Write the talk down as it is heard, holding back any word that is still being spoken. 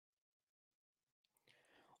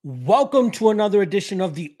Welcome to another edition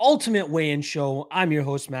of the Ultimate Weigh-In Show. I'm your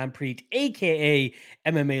host, Manpreet, aka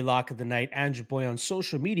MMA Lock of the Night, and your boy on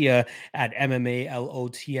social media at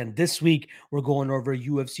MMALOT. And this week, we're going over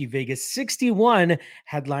UFC Vegas 61,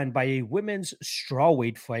 headlined by a women's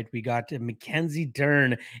strawweight fight. We got Mackenzie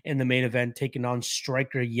Dern in the main event, taking on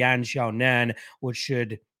striker Yan Xiaonan, which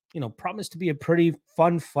should promise to be a pretty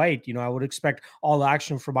fun fight. I would expect all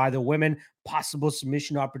action from either women, possible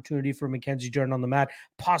submission opportunity for Mackenzie Dern on the mat,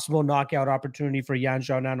 possible knockout opportunity for Yan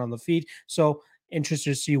Xiaonan on the feet. So interested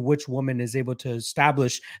to see which woman is able to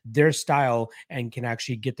establish their style and can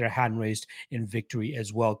actually get their hand raised in victory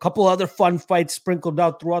as well. A couple other fun fights sprinkled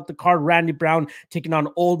out throughout the card. Randy Brown taking on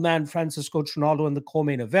old man Francisco Trinaldo in the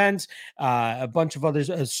co-main event. A bunch of others,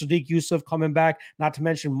 Sadiq Youssef coming back, not to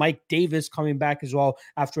mention Mike Davis coming back as well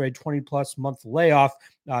after a 20-plus month layoff.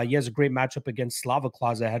 He has a great matchup against Slava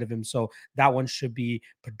Claus ahead of him, so that one should be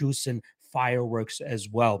producing fireworks as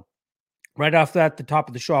well. Right off at the top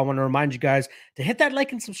of the show, I want to remind you guys to hit that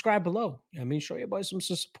like and subscribe below. Show your boys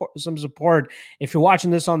some support. If you're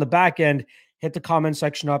watching this on the back end, hit the comment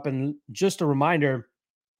section up. And just a reminder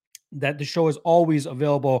that the show is always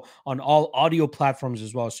available on all audio platforms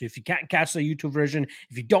as well. So if you can't catch the YouTube version,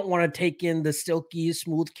 if you don't want to take in the silky,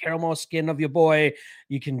 smooth caramel skin of your boy,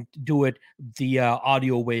 you can do it the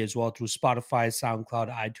audio way as well through Spotify,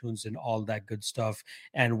 SoundCloud, iTunes, and all that good stuff.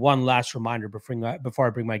 And one last reminder before I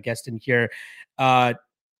bring my guest in here,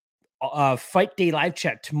 Fight Day live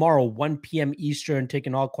chat tomorrow, 1 p.m. Eastern,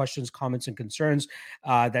 taking all questions, comments, and concerns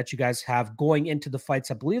that you guys have going into the fights.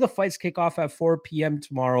 I believe the fights kick off at 4 p.m.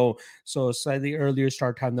 tomorrow, so slightly earlier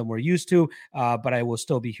start time than we're used to, but I will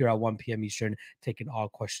still be here at 1 p.m. Eastern, taking all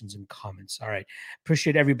questions and comments. All right.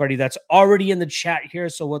 Appreciate everybody that's already in the chat here.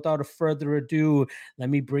 So without a further ado, let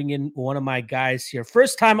me bring in one of my guys here.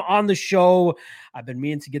 First time on the show. I've been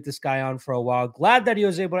meaning to get this guy on for a while. Glad that he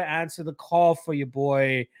was able to answer the call for your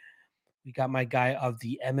boy. We got my guy of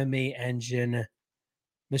the MMA engine,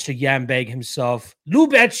 Mr. Yambag himself, Lou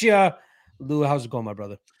Betcha. Lou, how's it going, my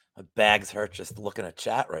brother? My bags hurt just looking at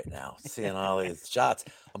chat right now, seeing all these shots.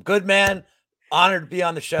 I'm good, man. Honored to be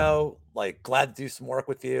on the show. Like, glad to do some work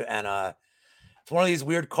with you. And it's one of these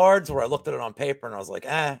weird cards where I looked at it on paper and I was like,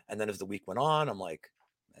 And then as the week went on, I'm like,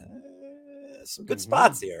 some good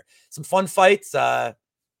spots here. Some fun fights.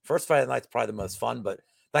 First fight of the night's probably the most fun, but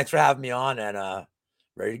thanks for having me on and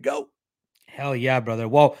ready to go. Hell yeah, brother.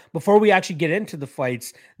 Well, before we actually get into the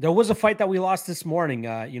fights, there was a fight that we lost this morning.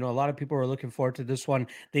 A lot of people were looking forward to this one.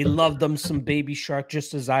 They love them some Baby Shark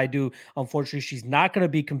just as I do. Unfortunately, she's not going to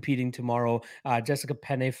be competing tomorrow. Jessica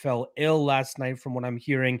Penne fell ill last night from what I'm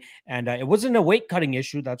hearing, and it wasn't a weight cutting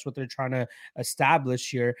issue. That's what they're trying to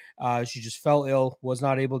establish here. She just fell ill, was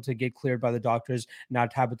not able to get cleared by the doctors. Now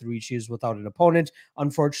Tabitha Ricci is without an opponent.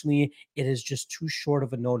 Unfortunately, it is just too short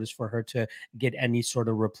of a notice for her to get any sort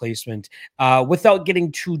of replacement. Without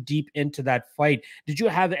getting too deep into that fight, did you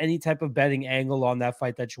have any type of betting angle on that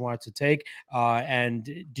fight that you wanted to take? And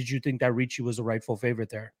did you think that Ricci was the rightful favorite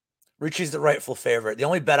there? Ricci's the rightful favorite. The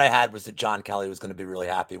only bet I had was that John Kelly was going to be really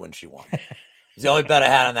happy when she won. It's the only bet I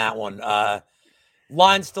had on that one.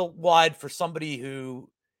 Line still wide for somebody who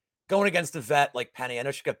going against a vet like Penny. I know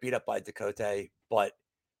she got beat up by Dakota, but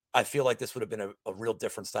I feel like this would have been a real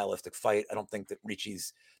different stylistic fight. I don't think that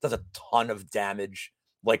Ricci's does a ton of damage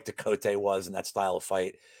like Dakota was in that style of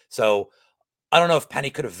fight. So I don't know if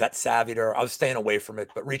Penny could have vet savvied her. I was staying away from it,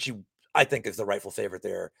 but Ricci, I think, is the rightful favorite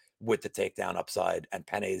there with the takedown upside and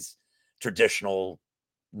Penny's traditional,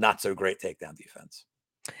 not so great takedown defense.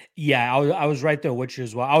 Yeah, I was right there with you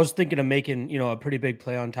as well. I was thinking of making, a pretty big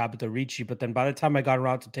play on top of the Ricci, but then by the time I got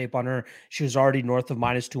around to tape on her, she was already north of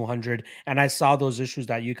minus 200. And I saw those issues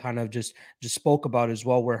that you kind of just spoke about as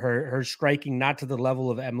well, where her striking not to the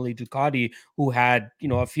level of Emily Ducati, who had,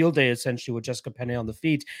 a field day essentially with Jessica Penne on the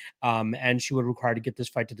feet. And she would require to get this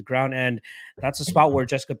fight to the ground. And that's a spot where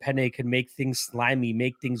Jessica Penne can make things slimy,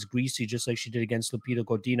 make things greasy, just like she did against Lupita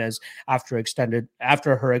Godinez after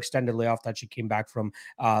her extended layoff that she came back from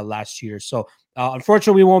last year. So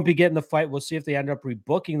unfortunately, we won't be getting the fight. We'll see if they end up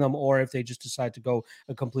rebooking them or if they just decide to go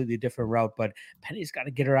a completely different route. But Penny's got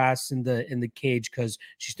to get her ass in the cage because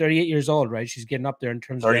she's 38 years old, right? She's getting up there in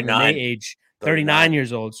terms of MMA age. 39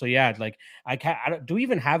 years old. So yeah, like do we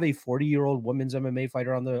even have a 40-year-old women's MMA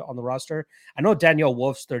fighter on the roster? I know Danielle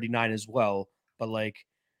Wolf's 39 as well, but like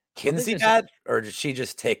Kinsey had, or did she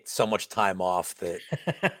just take so much time off that?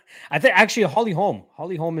 I think actually Holly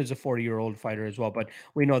Holm is a 40-year-old fighter as well, but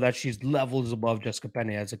we know that she's levels above Jessica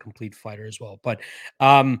Penne as a complete fighter as well. But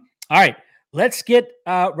all right, let's get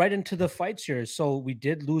right into the fights here. So we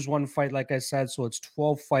did lose one fight, like I said, so it's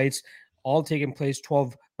 12 fights, all taking place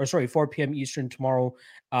 4 p.m. Eastern tomorrow.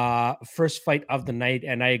 First fight of the night.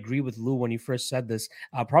 And I agree with Lou when he first said this.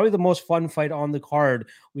 Probably the most fun fight on the card.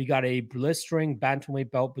 We got a blistering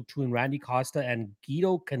bantamweight bout between Randy Costa and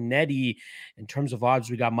Guido Canetti. In terms of odds,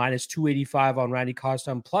 we got minus 285 on Randy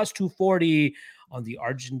Costa and plus 240 on the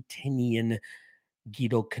Argentinian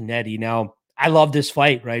Guido Canetti. Now, I love this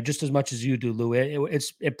fight, right? Just as much as you do, Lou.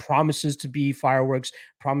 It promises to be fireworks,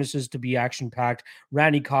 promises to be action-packed.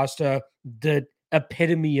 Randy Costa, the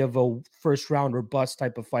epitome of a first round or bust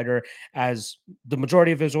type of fighter, as the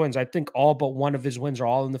majority of his wins, I think all but one of his wins are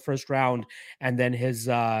all in the first round. And then his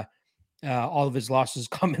all of his losses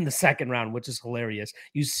come in the second round, which is hilarious.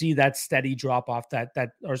 You see that steady drop off,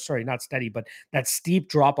 not steady, but that steep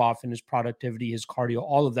drop off in his productivity, his cardio,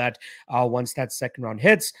 all of that. Once that second round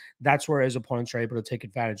hits, that's where his opponents are able to take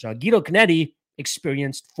advantage. Guido Canetti,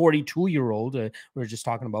 experienced 42-year-old. We were just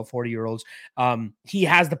talking about 40-year-olds. He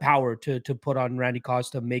has the power to put on Randy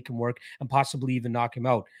Costa, make him work, and possibly even knock him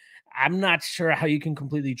out. I'm not sure how you can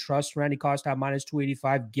completely trust Randy Costa at minus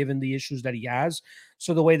 285, given the issues that he has.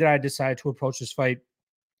 So the way that I decided to approach this fight,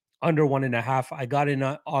 under 1.5, I got in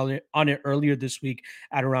on it earlier this week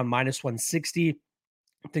at around minus 160.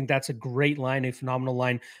 I think that's a great line, a phenomenal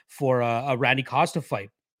line for a Randy Costa fight.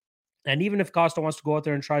 And even if Costa wants to go out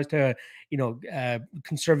there and tries to,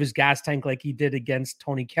 conserve his gas tank like he did against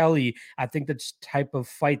Tony Kelly, I think that's type of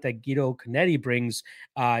fight that Guido Canetti brings,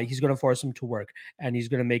 he's going to force him to work, and he's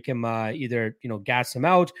going to make him either, gas him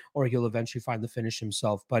out, or he'll eventually find the finish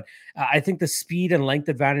himself. But I think the speed and length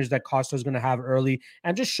advantage that Costa is going to have early,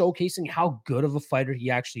 and just showcasing how good of a fighter he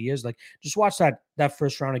actually is. Like, just watch that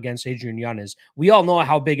first round against Adrian Yanez. We all know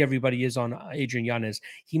how big everybody is on Adrian Yanez.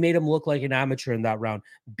 He made him look like an amateur in that round,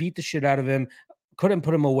 beat the shit out of him, couldn't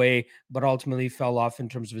put him away, but ultimately fell off in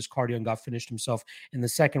terms of his cardio and got finished himself in the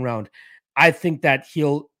second round. I think that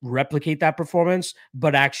he'll replicate that performance,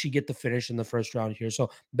 but actually get the finish in the first round here.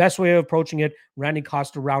 So best way of approaching it, Randy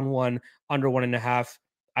Costa round 1, under 1.5.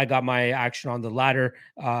 I got my action on the latter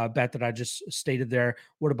bet that I just stated there.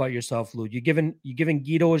 What about yourself, Lou? You giving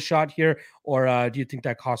Guido a shot here, or do you think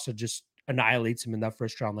that Costa just annihilates him in that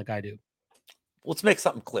first round like I do? Let's make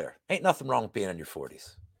something clear. Ain't nothing wrong with being in your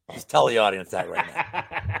 40s. Just tell the audience that right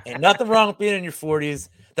now. Ain't nothing wrong with being in your 40s.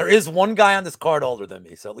 There is one guy on this card older than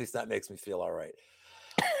me, so at least that makes me feel all right.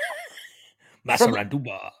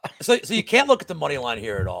 So you can't look at the money line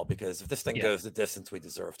here at all, because if this thing goes the distance, we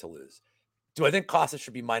deserve to lose. Do I think Costa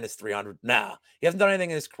should be minus 300? Nah. He hasn't done anything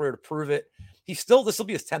in his career to prove it. This will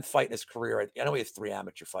be his 10th fight in his career. I know he has 3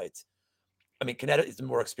 amateur fights. I mean, Canetti is the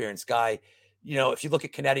more experienced guy. If you look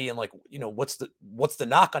at Canetti and what's the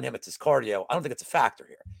knock on him? It's his cardio. I don't think it's a factor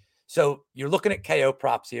here. So you're looking at KO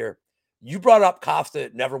props here. You brought up Costa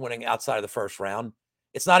never winning outside of the first round.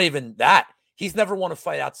 It's not even that. He's never won a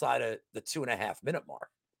fight outside of the 2.5 minute mark,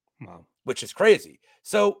 wow, which is crazy.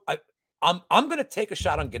 So I'm going to take a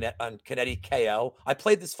shot on Canetti KO. I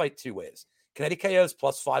played this fight 2 ways. Canetti KO is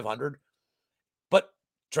plus 500, but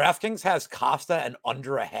DraftKings has Costa and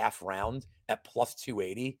under a half round at plus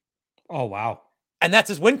 280. Oh, wow. And that's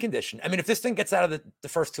his win condition. I mean, if this thing gets out of the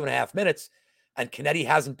first 2.5 minutes and Canetti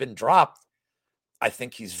hasn't been dropped, I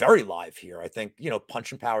think he's very live here. I think,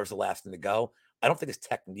 punching power is the last thing to go. I don't think his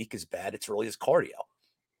technique is bad. It's really his cardio.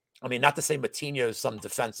 I mean, not to say Matinho is some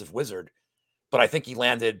defensive wizard, but I think he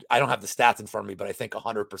landed, I don't have the stats in front of me, but I think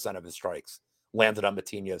 100% of his strikes landed on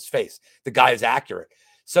Matinho's face. The guy is accurate.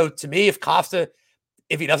 So to me, if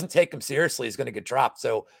he doesn't take him seriously, he's going to get dropped.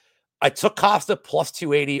 So I took Costa plus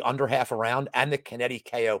 280 under half a round and the Canetti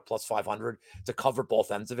KO plus 500 to cover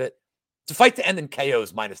both ends of it. To fight to end in KO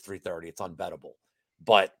is minus 330. It's unbettable.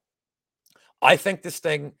 But I think this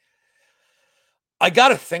thing, I got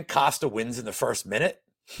to think Costa wins in the first minute.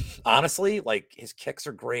 Honestly, like, his kicks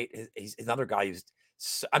are great. He's another guy who's,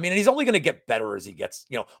 he's only going to get better as he gets,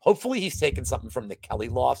 hopefully he's taken something from the Kelly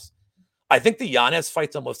loss. I think the Yanez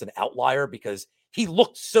fight's almost an outlier because he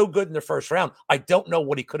looked so good in the first round. I don't know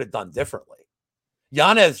what he could have done differently.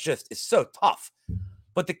 Yanez just is so tough.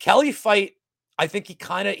 But the Kelly fight, I think he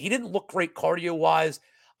didn't look great cardio-wise.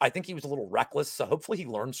 I think he was a little reckless. So hopefully he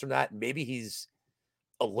learns from that. Maybe he's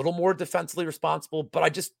a little more defensively responsible.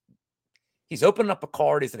 But he's opening up a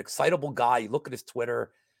card. He's an excitable guy. You look at his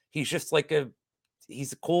Twitter. He's just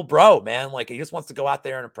he's a cool bro, man. Like, he just wants to go out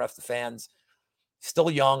there and impress the fans. Still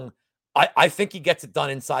young. I think he gets it done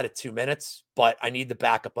inside of 2 minutes, but I need the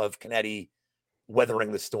backup of Canetti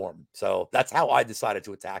weathering the storm. So that's how I decided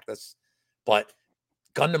to attack this. But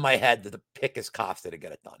gun to my head, that the pick is Costa to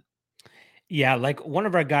get it done. Yeah, like one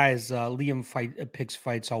of our guys, Liam picks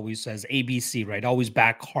fights always says ABC, right? Always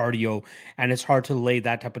back cardio, and it's hard to lay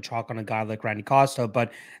that type of chalk on a guy like Randy Costa.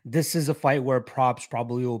 But this is a fight where props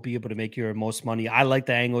probably will be able to make your most money. I like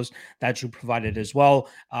the angles that you provided as well,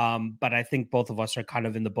 but I think both of us are kind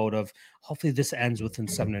of in the boat of hopefully this ends within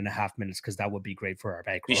 7.5 minutes because that would be great for our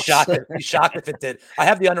Be bankrolls. shocked. Be shocked if it did. I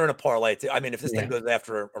have the under in a parlay too. I mean, if this thing Yeah. goes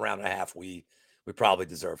after a round and a half, we probably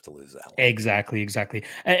deserve to lose that one. Exactly, exactly.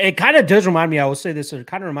 It kind of does remind me. I will say this. It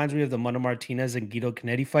kind of reminds me of the Mano Martinez and Guido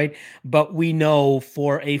Canetti fight, but we know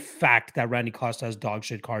for a fact that Randy Costa has dog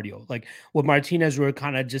shit cardio. Like with Martinez, we were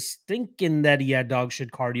kind of just thinking that he had dog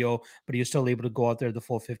shit cardio, but he was still able to go out there the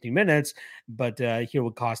full 50 minutes. But here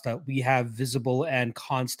with Costa, we have visible and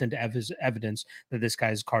constant evidence that this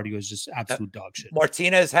guy's cardio is just absolute dog shit.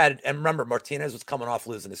 Martinez had, and remember, Martinez was coming off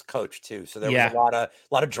losing his coach too, so there was Yeah. a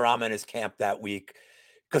lot of drama in his camp that week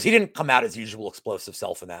because he didn't come out his usual explosive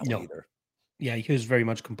self in that one No. either. Yeah, he was very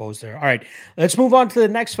much composed there. All right, let's move on to the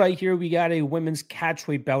next fight here. We got a women's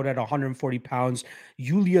catchweight bout at 140 pounds.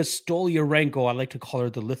 Yulia Stoliarenko, I like to call her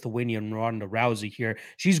the Lithuanian Ronda Rousey here.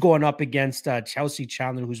 She's going up against Chelsea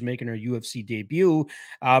Chandler, who's making her UFC debut.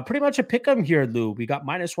 Pretty much a pick 'em here, Lou. We got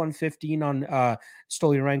minus 115 on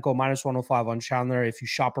Stoliarenko, minus 105 on Chandler. If you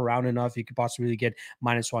shop around enough, you could possibly get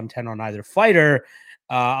minus 110 on either fighter.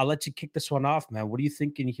 I'll let you kick this one off, man. What are you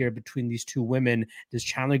thinking here between these two women? Does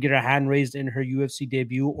Chandler get her hand raised in her UFC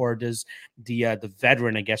debut, or does the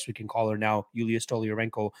veteran, I guess we can call her now, Yulia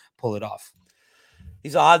Stoliarenko, pull it off?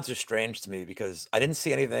 These odds are strange to me because I didn't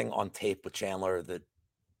see anything on tape with Chandler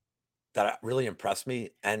that really impressed me,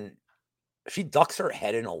 and she ducks her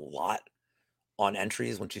head in a lot on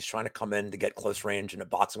entries when she's trying to come in to get close range in a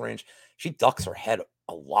boxing range. She ducks her head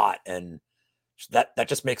a lot, and that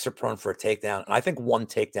just makes her prone for a takedown. And I think one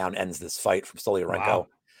takedown ends this fight from Stoliarenko. Wow.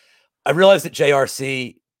 I realized that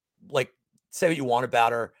JRC, like, say what you want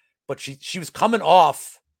about her, but she was coming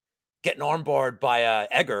off getting armbarred by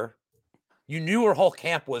Egger. You knew her whole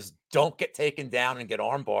camp was don't get taken down and get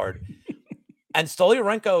armbarred. And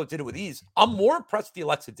Stoliarenko did it with ease. I'm more impressed with the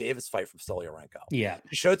Alexa Davis fight from Stoliarenko. Yeah.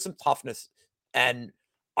 She showed some toughness. And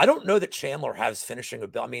I don't know that Chandler has finishing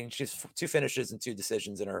ability. I mean, she's 2 finishes and 2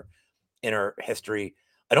 decisions in her history.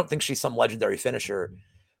 I don't think she's some legendary finisher.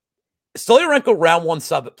 Stoliarenko round 1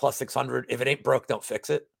 sub at plus 600. If it ain't broke, don't fix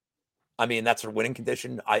it. I mean, that's her winning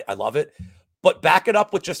condition. I love it. But back it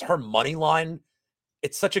up with just her money line.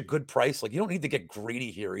 It's such a good price. Like, you don't need to get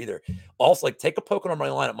greedy here either. Also, like, take a poke on her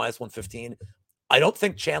money line at minus 115. I don't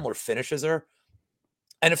think Chandler finishes her.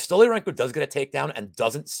 And if Stoliarenko does get a takedown and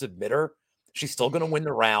doesn't submit her, she's still going to win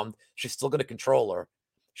the round. She's still going to control her.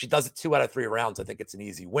 She does it 2 out of 3 rounds. I think it's an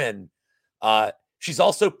easy win. She's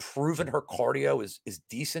also proven her cardio is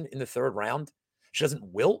decent in the 3rd round. She doesn't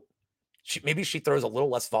wilt. Maybe she throws a little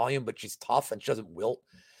less volume, but she's tough and she doesn't wilt.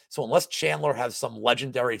 So unless Chandler has some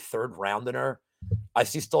legendary 3rd round in her, I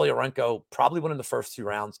see Stoliarenko probably winning the first 2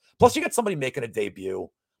 rounds. Plus, you get somebody making a debut.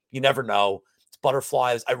 You never know. It's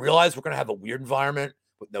butterflies. I realize we're going to have a weird environment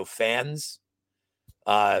with no fans.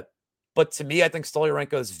 But to me, I think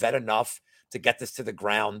Stoliarenko is vet enough to get this to the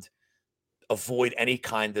ground, avoid any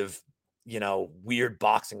kind of, weird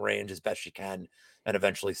boxing range as best she can, and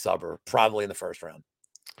eventually sub her, probably in the first round.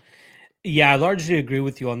 Yeah, I largely agree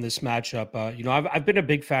with you on this matchup. I've been a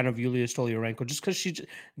big fan of Yulia Stoliarenko just because she's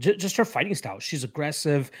just her fighting style. She's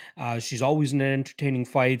aggressive. She's always in entertaining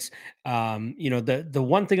fights. The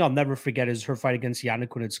one thing I'll never forget is her fight against Yana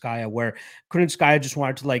Kunitskaya, where Kunitskaya just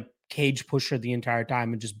wanted to like cage push her the entire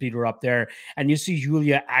time and just beat her up there. And you see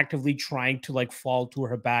Yulia actively trying to like fall to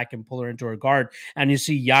her back and pull her into her guard, and you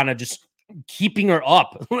see Yana just keeping her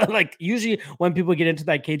up. Like usually when people get into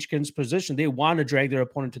that cage position, they want to drag their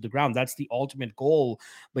opponent to the ground. That's the ultimate goal.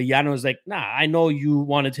 But Yana was like, nah, I know you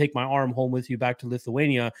want to take my arm home with you back to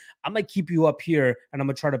Lithuania. I'm going to keep you up here and I'm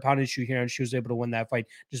going to try to punish you here. And she was able to win that fight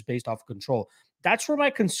just based off control. That's where my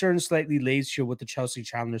concern slightly lays here with the Chelsea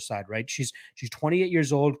Chandler side, right? She's 28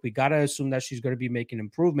 years old. We got to assume that she's going to be making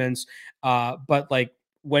improvements. But like,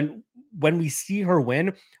 when we see her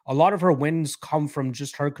win, a lot of her wins come from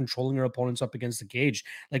just her controlling her opponents up against the cage.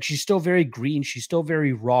 Like she's still very green, she's still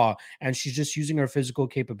very and she's just using her physical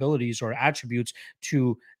capabilities or attributes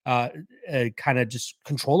to kind of just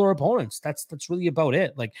control her opponents. That's really about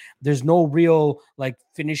it. Like there's no real like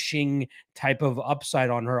finishing type of upside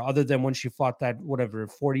on her other than when she fought that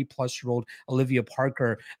 40-plus-year-old Olivia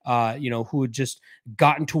Parker, who had just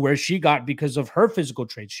gotten to where she got because of her physical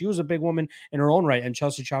traits. She was a big woman in her own right, and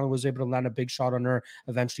Chelsea Chandler was able to land a big shot on her,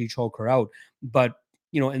 eventually choke her out. But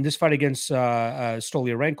in this fight against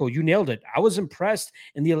Stoliarenko, you nailed it. I was impressed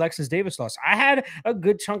in the Alexis Davis loss. I had a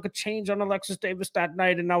good chunk of change on Alexis Davis that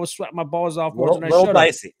night, and I was sweating my balls off more than I should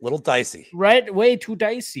have. Little dicey. Right? Way too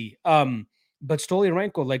dicey. But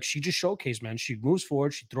Stoliarenko, like, she just showcased, man. She moves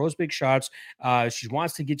forward, she throws big shots. She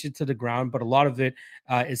wants to get you to the ground, but a lot of it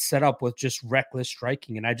is set up with just reckless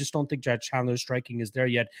striking. And I just don't think that Chandler's striking is there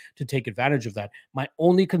yet to take advantage of that. My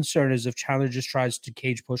only concern is if Chandler just tries to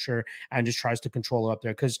cage push her and just tries to control her up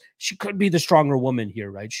there, because she could be the stronger woman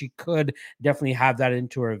here, right? She could definitely have that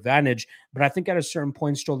into her advantage. But I think at a certain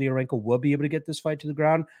point, Stoliarenko will be able to get this fight to the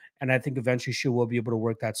ground. And I think eventually she will be able to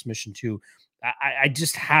work that submission too. I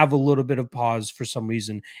just have a little bit of pause for some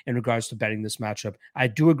reason in regards to betting this matchup. I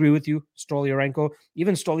do agree with you, Stoliarenko.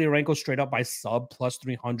 Even Stoliarenko straight up by sub plus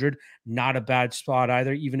 300, not a bad spot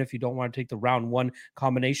either, even if you don't want to take the round one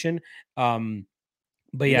combination.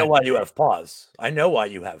 But you know why you have pause. I know why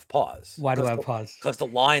you have pause. Why do I have pause? Because the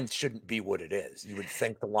line shouldn't be what it is. You would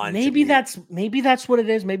think the line. Maybe that's what it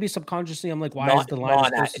is. Maybe subconsciously I'm like, why is the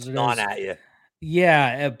line as not at you?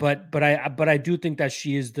 Yeah, but I do think that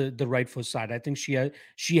she is the rightful side. I think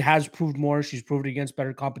she has proved more. She's proved against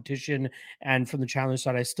better competition, and from the challenger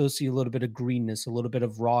side, I still see a little bit of greenness, a little bit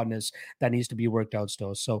of rawness that needs to be worked out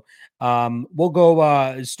still. So we'll go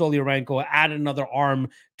Stoliarenko, add another arm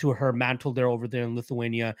to her mantle there over there in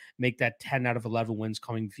Lithuania, make that 10 out of 11 wins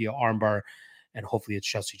coming via armbar, and hopefully it's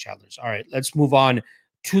Chelsea Chandler's. All right, let's move on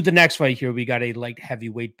to the next fight here. We got a light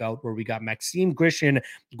heavyweight bout where we got Maxime Grishin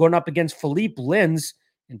going up against Philippe Lins.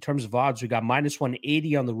 In terms of odds, we got minus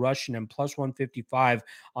 180 on the Russian and plus 155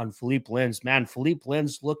 on Philippe Lins. Man, Philippe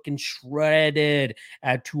Lins looking shredded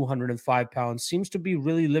at 205 pounds. Seems to be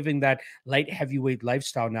really living that light heavyweight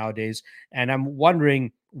lifestyle nowadays. And I'm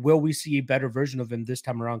wondering, will we see a better version of him this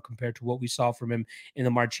time around compared to what we saw from him in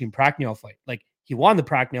the Marcin Prachnio fight? Like, he won the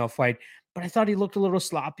Prachnio fight, but I thought he looked a little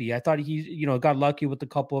sloppy. I thought he, got lucky with a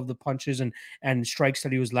couple of the punches and strikes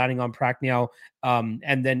that he was landing on Prachnio.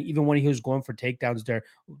 And then even when he was going for takedowns there,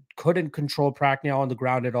 couldn't control Prachnio on the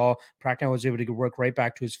ground at all. Prachnio was able to work right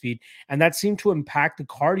back to his feet. And that seemed to impact the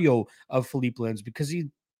cardio of Philippe Lins because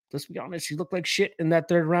let's be honest, he looked like shit in that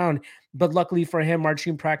third round. But luckily for him,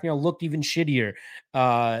 Marcin Prachnio looked even shittier.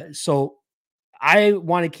 So I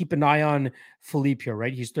want to keep an eye on Philippe here,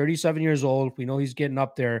 right? He's 37 years old. We know he's getting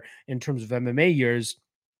up there in terms of MMA years,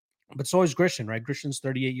 but so is Grishin, right? Grishin's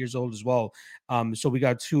 38 years old as well. So we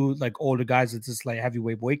got two like older guys at this like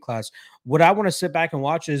heavyweight weight class. What I want to sit back and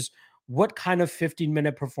watch is what kind of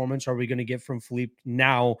 15-minute performance are we going to get from Philippe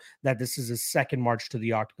now that this is his second march to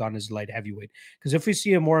the octagon as light heavyweight? Because if we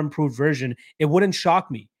see a more improved version, it wouldn't shock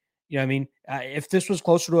me. You know what I mean? If this was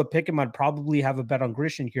closer to a pick 'em, I'd probably have a bet on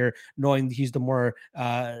Grishin here, knowing he's the more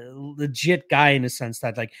legit guy in a sense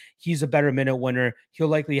that like he's a better minute winner. He'll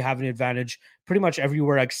likely have an advantage pretty much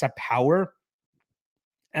everywhere except power.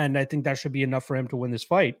 And I think that should be enough for him to win this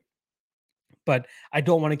fight. But I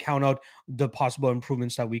don't want to count out the possible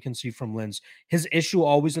improvements that we can see from Lins. His issue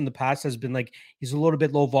always in the past has been like he's a little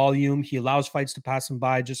bit low volume. He allows fights to pass him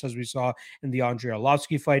by, just as we saw in the Andrei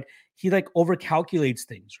Arlovsky fight. He like overcalculates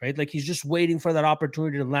things, right? Like he's just waiting for that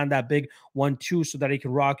opportunity to land that big 1-2 so that he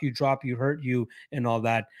can rock you, drop you, hurt you, and all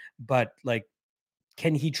that. But like,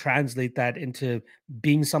 can he translate that into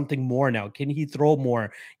being something more now? Can he throw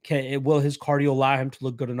more? Will his cardio allow him to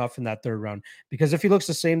look good enough in that third round? Because if he looks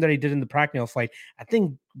the same that he did in the Prachnio fight, I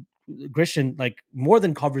think Grishin like more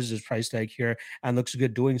than covers his price tag here and looks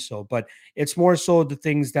good doing so. But it's more so the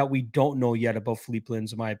things that we don't know yet about Philippe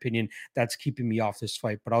Lins, in my opinion, that's keeping me off this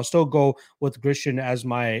fight. But I'll still go with Grishin as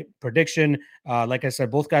my prediction. Like I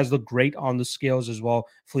said, both guys look great on the scales as well.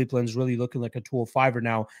 Philippe Lins really looking like a 205er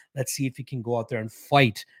now. Let's see if he can go out there and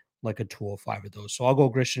fight like a 205er though. So I'll go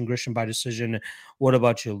Grishin by decision. What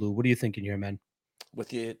about you, Lou? What are you thinking here, man?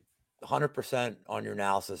 With you 100% on your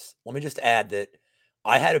analysis, let me just add that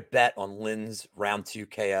I had a bet on Lins round 2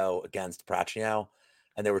 KO against Prachnio,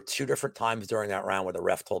 and there were two different times during that round where the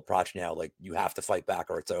ref told Prachnio, like, you have to fight back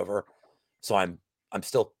or it's over. So I'm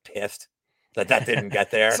still pissed that didn't get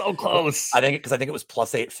there. So close. I think it was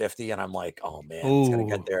plus 850, and I'm like, oh man, it's gonna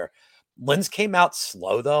get there. Lins came out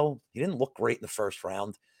slow though. He didn't look great in the first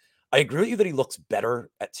round. I agree with you that he looks better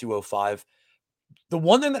at 205. The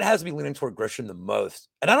one thing that has me leaning toward Grishin the most,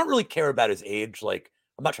 and I don't really care about his age, like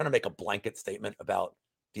I'm not trying to make a blanket statement about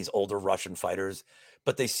these older Russian fighters,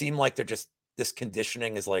 but they seem like they're just, this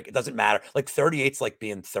conditioning is like, it doesn't matter. Like 38's like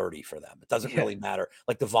being 30 for them. It doesn't really matter.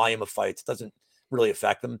 Like the volume of fights doesn't really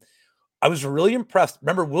affect them. I was really impressed.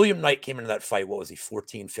 Remember, William Knight came into that fight. What was he,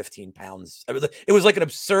 14, 15 pounds? It was like an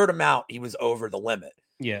absurd amount. He was over the limit.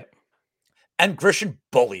 Yeah. And Grishin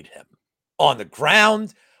bullied him on the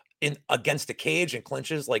ground. in against the cage and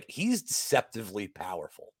clinches, like he's deceptively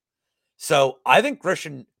powerful. So I think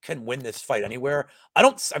Grisham can win this fight anywhere. I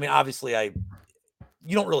mean, obviously,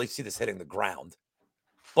 you don't really see this hitting the ground,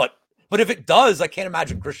 but if it does, I can't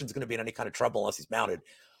imagine Grisham's going to be in any kind of trouble unless he's mounted.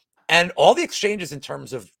 And all the exchanges in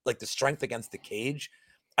terms of like the strength against the cage,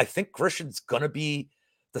 I think Grisham's going to be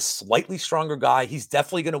the slightly stronger guy. He's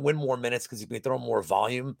definitely going to win more minutes because he's going to throw more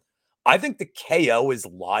volume. I think the KO is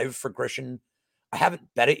live for Grisham. I haven't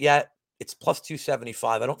bet it yet. It's plus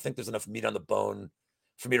 275. I don't think there's enough meat on the bone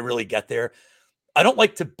for me to really get there. I don't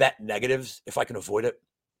like to bet negatives if I can avoid it.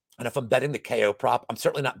 And if I'm betting the KO prop, I'm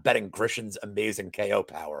certainly not betting Grisham's amazing KO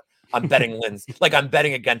power. I'm betting Lynn's, like I'm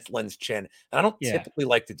betting against Lynn's chin. And I don't typically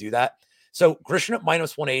like to do that. So Grisham at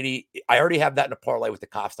minus 180, I already have that in a parlay with the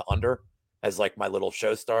Costa under as like my little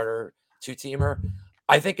show starter 2-teamer.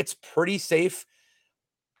 I think it's pretty safe.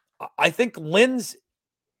 I think Lynn's,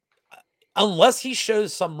 unless he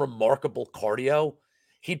shows some remarkable cardio,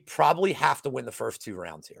 he'd probably have to win the first 2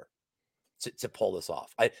 rounds here to pull this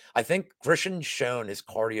off. I think Grisham's shown his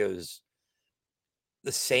cardio's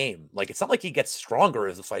the same. Like, it's not like he gets stronger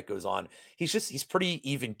as the fight goes on. He's pretty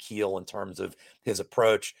even keel in terms of his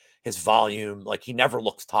approach, his volume. Like, he never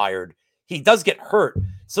looks tired. He does get hurt.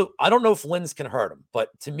 So I don't know if Lynn's can hurt him.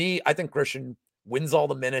 But to me, I think Grisham wins all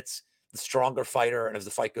the minutes, the stronger fighter. And as the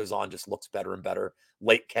fight goes on, just looks better and better.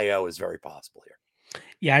 Late KO is very possible here.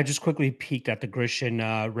 Yeah, I just quickly peeked at the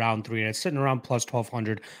Grisham round 3, and it's sitting around plus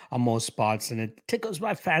 1,200 on most spots, and it tickles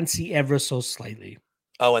my fancy ever so slightly.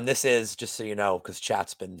 Oh, and this is, just so you know, because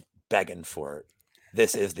chat's been begging for it,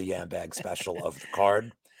 this is the Yambag special of the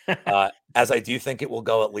card. As I do think it will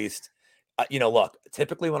go at least, look,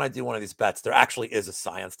 typically when I do one of these bets, there actually is a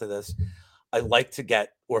science to this. I like to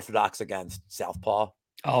get Orthodox against Southpaw.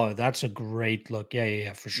 Oh, that's a great look.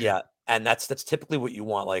 Yeah, for sure. Yeah, and that's typically what you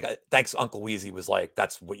want. Like, thanks, Uncle Weezy was like,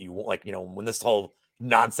 that's what you want. Like, when this whole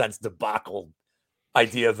nonsense debacle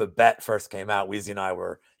idea of a bet first came out, Weezy and I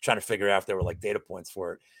were trying to figure out if there were like data points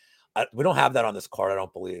for it. We don't have that on this card, I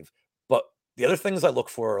don't believe. But the other things I look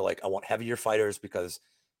for are like, I want heavier fighters because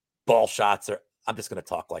ball shots are. I'm just going to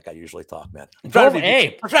talk like I usually talk, man. You don't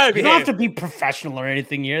have to be professional or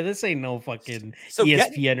anything here. This ain't no fucking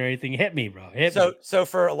ESPN or anything. Hit me, bro. So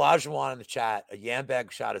for Elijah in the chat, a Yambag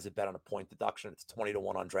shot is a bet on a point deduction. It's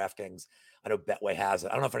 20-1 on DraftKings. I know Betway has it.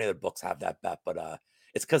 I don't know if any other books have that bet, but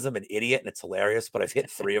it's because I'm an idiot and it's hilarious. But I've hit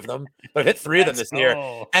 3 of them. But I've hit 3 of them this year,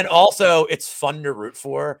 and also it's fun to root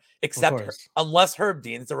for. Except unless Herb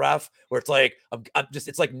Dean's the ref, where it's like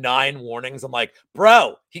it's like 9 warnings. I'm like,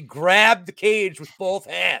 bro, he grabbed the cage with both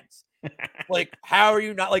hands. Like, how are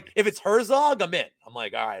you not like? If it's Herzog, I'm in. I'm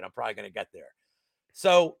like, all right, I'm probably gonna get there.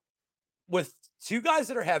 So with 2 guys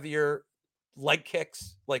that are heavier, leg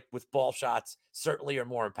kicks, like with ball shots, certainly are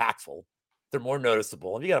more impactful. They're more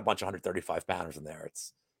noticeable. And you got a bunch of 135 pounders in there.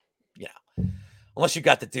 It's, unless you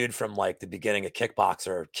got the dude from like the beginning of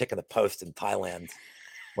Kickboxer kicking the post in Thailand,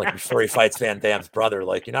 like before he fights Van Damme's brother,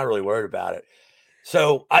 like you're not really worried about it.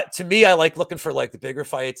 So to me, I like looking for like the bigger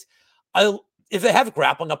fights. If they have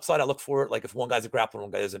grappling upside, I look for it. Like if one guy's a grappler,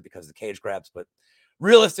 one guy isn't because the cage grabs. But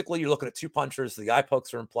realistically, you're looking at 2 punchers. The eye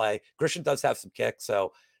pokes are in play. Grisham does have some kicks.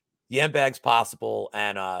 So Yambag's possible.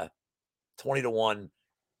 And 20-1.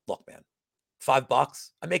 Look, man.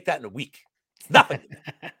 $5. I make that in a week. It's nothing.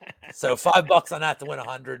 So $5 on that to win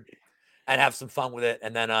 100 and have some fun with it.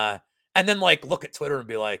 And then like look at Twitter and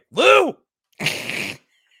be like, Lou, getting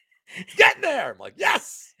there. I'm like,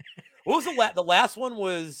 yes. What was the last one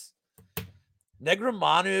was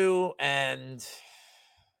Negramanu and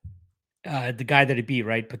the guy that he beat,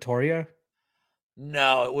 right? Pretoria?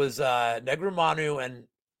 No, it was Negramanu and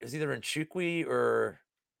it was either in Chukwi or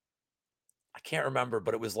I can't remember,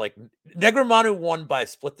 but it was like Negramanu won by a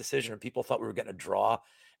split decision and people thought we were getting a draw.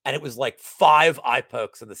 And it was like 5 eye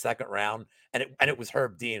pokes in the second round. And it was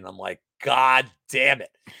Herb Dean. I'm like, God damn it.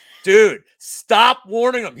 Dude, stop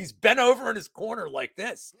warning him. He's bent over in his corner like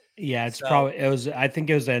this. Yeah, I think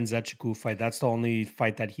it was the Nzechukwu fight. That's the only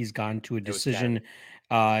fight that he's gone to a decision.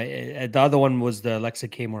 The other one was the Alexa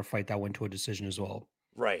Kamor fight that went to a decision as well.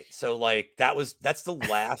 Right. So like that's the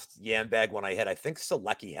last Yambag one I hit. I think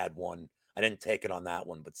Selecki had one. I didn't take it on that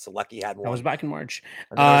one, but Selecki had one. That was back in March.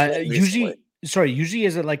 Usually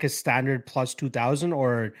is it like a standard plus 2,000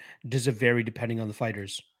 or does it vary depending on the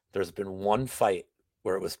fighters? There's been one fight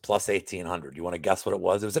where it was plus 1,800. You want to guess what it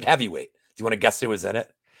was? It was at heavyweight. Do you want to guess who was in it?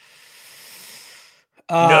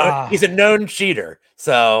 No, he's a known cheater.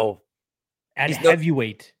 So at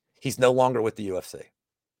heavyweight, he's no longer with the UFC.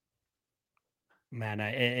 Man,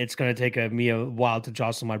 it's going to take me a while to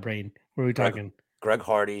jostle my brain. What are we talking? Greg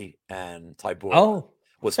Hardy and Tybura. Oh,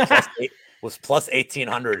 was plus was plus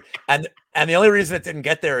 1,800. And the only reason it didn't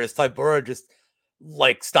get there is Tybura just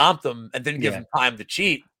like stomped him and didn't give him time to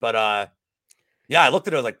cheat. But yeah, I looked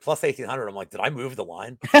at it, like plus 1,800. I'm like, did I move the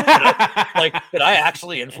line? Did I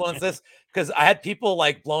actually influence this? Because I had people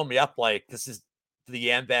like blowing me up like, this is the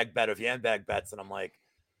Yambag bet of Yambag bets. And I'm like,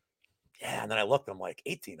 yeah. And then I looked, I'm like,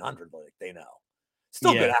 1,800, like they know.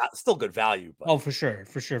 Still good value. But. Oh, for sure.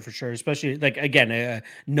 Especially like again,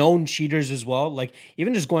 known cheaters as well. Like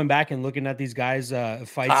even just going back and looking at these guys'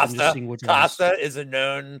 fights and just seeing which Costa is a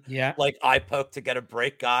known like eye poke to get a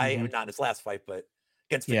break guy. I mean, not in his last fight, but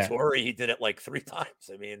against Vettori, he did it like 3 times.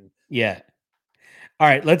 I mean, All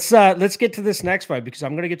right, let's get to this next fight because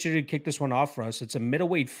I'm gonna get you to kick this one off for us. It's a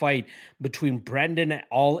middleweight fight between Brendan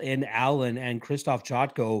All In Allen and Krzysztof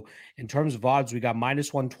Jotko. In terms of odds, we got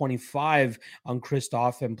minus 125 on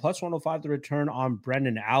Krzysztof and plus 105 the return on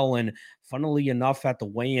Brendan Allen. Funnily enough, at the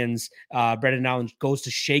weigh-ins, Brendan Allen goes to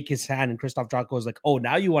shake his hand, and Krzysztof Jotko is like, "Oh,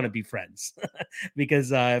 now you want to be friends?" Because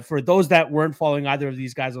for those that weren't following either of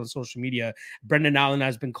these guys on social media, Brendan Allen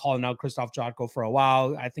has been calling out Krzysztof Jotko for a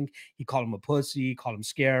while. I think he called him a pussy, called him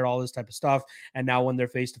scared, all this type of stuff. And now when they're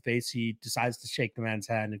face to face, he decides to shake the man's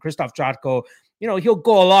hand. And Krzysztof Jotko, he'll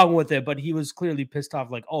go along with it, but he was clearly pissed off.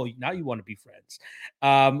 Like, oh, now you want to be friends.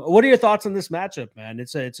 What are your thoughts on this matchup, man?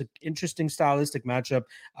 It's an interesting stylistic matchup.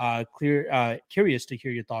 Curious to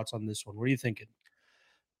hear your thoughts on this one. What are you thinking?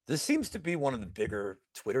 This seems to be one of the bigger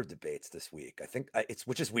Twitter debates this week. I think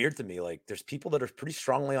which is weird to me. Like, there's people that are pretty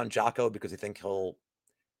strongly on Jotko because they think he'll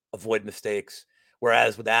avoid mistakes.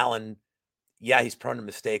 Whereas with Allen, yeah, he's prone to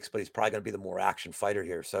mistakes, but he's probably going to be the more action fighter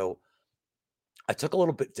here. So I took a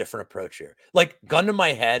little bit different approach here. Like, gun to my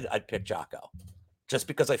head, I'd pick Jotko just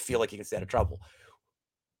because I feel like he can stay out of trouble.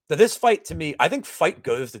 So this fight, to me, I think fight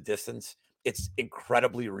goes the distance. It's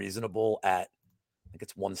incredibly reasonable at, I think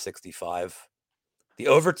it's 165. The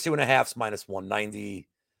over 2.5 is minus 190.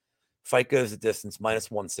 Fight goes the distance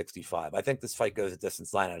minus 165. I think this fight goes the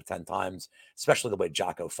distance 9 out of 10 times, especially the way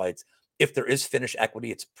Jotko fights. If there is finish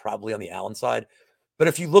equity, it's probably on the Allen side. But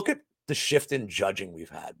if you look at the shift in judging we've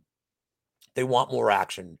had, they want more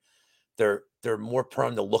action. They're more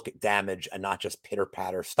prone to look at damage and not just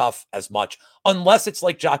pitter-patter stuff as much, unless it's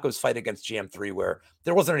like Jocko's fight against GM3 where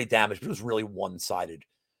there wasn't any damage, but it was really one-sided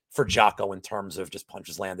for Jotko in terms of just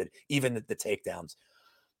punches landed, even the takedowns.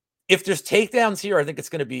 If there's takedowns here, I think it's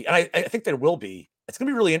going to be, and I think there will be, it's going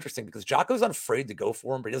to be really interesting because Jocko's not afraid to go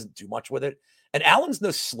for him, but he doesn't do much with it. And Allen's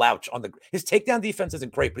no slouch on his takedown defense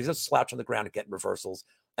isn't great, but he's no slouch on the ground and getting reversals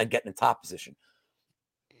and getting in top position.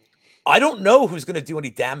 I don't know who's going to do any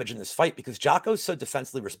damage in this fight because Jocko's so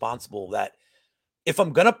defensively responsible that if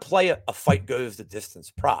I'm going to play a fight goes the distance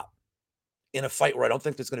prop in a fight where I don't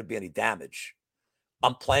think there's going to be any damage,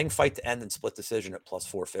 I'm playing fight to end and split decision at plus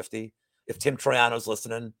 450. If Tim Troiano's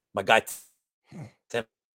listening, my guy Tim.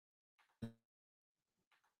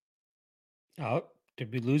 Oh,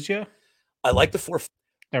 did we lose you? I like the 450.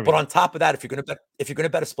 But on top of that, if you're going to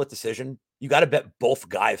bet a split decision, you got to bet both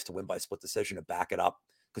guys to win by split decision to back it up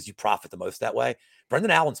because you profit the most that way.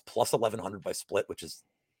 Brendan Allen's plus 1,100 by split, which is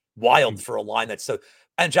wild for a line that's so.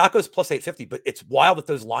 And Jocko's plus 850, but it's wild that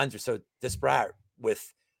those lines are so disparate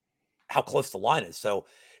with how close the line is. So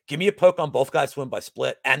give me a poke on both guys to win by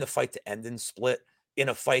split and the fight to end in split in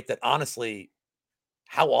a fight that honestly,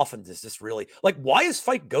 how often does this really like? Why is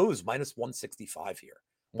fight goes minus 165 here?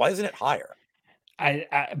 Why isn't it higher?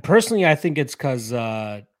 I personally, I think it's because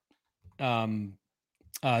the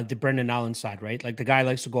Brendan Allen side, right? Like the guy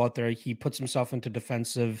likes to go out there. He puts himself into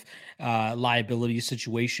defensive liability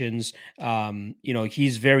situations.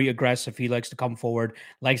 He's very aggressive. He likes to come forward,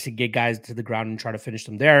 likes to get guys to the ground and try to finish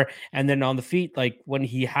them there. And then on the feet, like when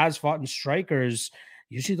he has fought in strikers,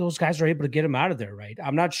 usually those guys are able to get him out of there, right?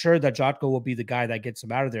 I'm not sure that Jotko will be the guy that gets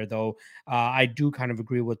him out of there, though. I do kind of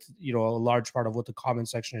agree with, a large part of what the comment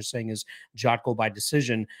section is saying is Jotko by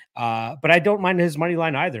decision. But I don't mind his money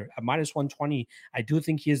line either. At minus 120, I do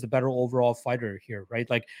think he is the better overall fighter here, right?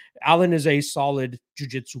 Like Allen is a solid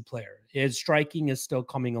jiu-jitsu player. His striking is still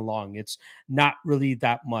coming along. It's not really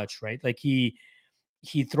that much, right? Like he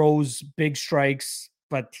throws big strikes,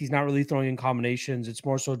 but he's not really throwing in combinations. It's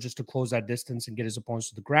more so just to close that distance and get his opponents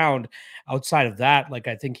to the ground. Outside of that, like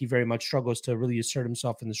I think he very much struggles to really assert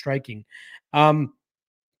himself in the striking.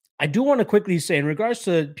 I do want to quickly say in regards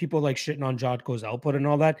to people like shitting on Jotko's output and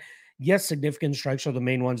all that, yes, significant strikes are the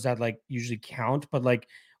main ones that like usually count. But like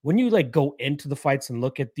when you like go into the fights and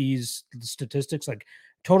look at these statistics, like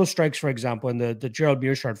total strikes, for example, in the Gerald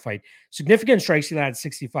Mearshart fight, significant strikes, he landed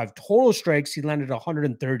 65. Total strikes, he landed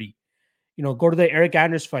 130. Go to the Eric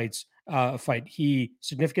Anders fight. He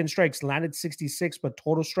significant strikes landed 66, but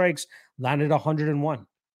total strikes landed 101.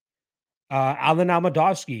 Alan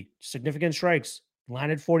Almadovsky, significant strikes,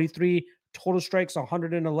 landed 43, total strikes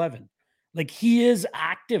 111. Like he is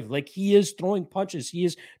active, like he is throwing punches, he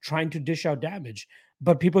is trying to dish out damage.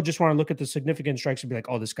 But people just want to look at the significant strikes and be like,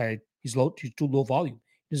 "Oh, this guy, he's too low volume,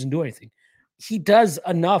 he doesn't do anything." He does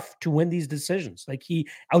enough to win these decisions. Like he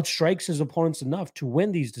outstrikes his opponents enough to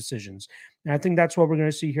win these decisions. And I think that's what we're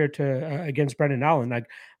going to see here against Brendan Allen. Like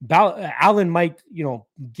Allen might,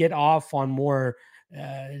 get off on more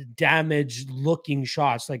damage looking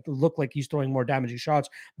shots, like look like he's throwing more damaging shots.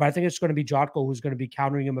 But I think it's going to be Jotko who's going to be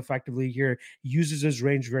countering him effectively here. He uses his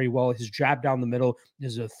range very well. His jab down the middle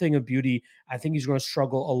is a thing of beauty. I think he's going to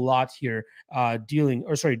struggle a lot here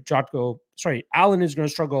Allen is going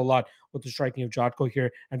to struggle a lot with the striking of Jotko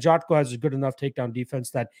here. And Jotko has a good enough takedown defense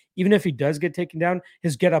that even if he does get taken down,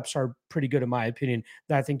 his get-ups are pretty good in my opinion,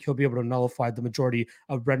 that I think he'll be able to nullify the majority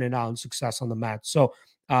of Brendan Allen's success on the mat. So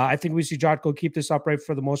I think we see Jotko keep this upright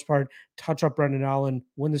for the most part, touch up Brendan Allen,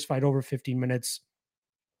 win this fight over 15 minutes.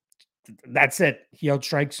 That's it. He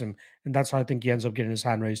outstrikes him, and that's how I think he ends up getting his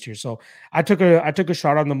hand raised here. So I took a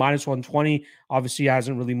shot on the minus 120. Obviously, it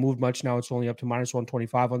hasn't really moved much now. It's only up to minus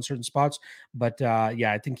 125 on certain spots. But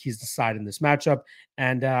I think he's the side in this matchup.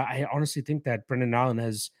 And I honestly think that Brendan Allen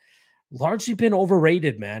has largely been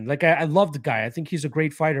overrated, man. Like I love the guy. I think he's a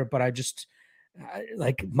great fighter, but I just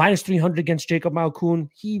like minus 300 against Jacob Malkoun.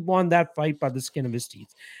 He won that fight by the skin of his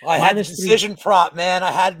teeth. I had the decision prop, man.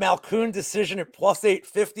 I had Malkoun decision at plus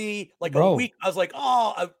 850. Like a week, I was like,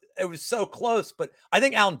 it was so close. But I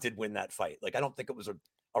think Allen did win that fight. Like I don't think it was a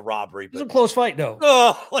robbery. But it was a close fight, though.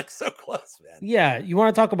 Oh, like so close, man. Yeah, you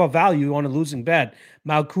want to talk about value on a losing bet,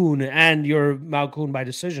 Malkoun and your Malkoun by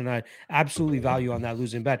decision. I absolutely value on that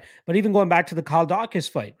losing bet. But even going back to the Kyle Daukaus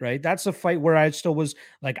fight, right? That's a fight where I still was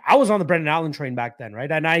like, I was on the Brendan Allen train back then, right?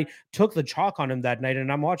 And I took the chalk on him that night, and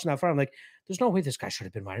I'm watching that fight. I'm like, there's no way this guy should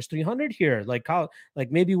have been minus 300 here. Like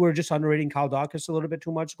maybe we're just underrating Kyle Daukaus a little bit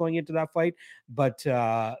too much going into that fight. But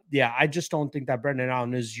I just don't think that Brendan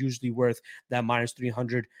Allen is usually worth that minus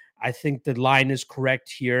 300. I think the line is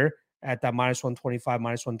correct here at that minus 125,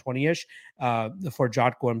 minus 120-ish for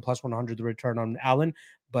Jotko and plus 100 the return on Allen.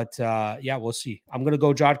 But we'll see. I'm going to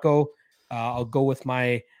go Jotko. I'll go with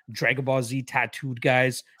my Dragon Ball Z tattooed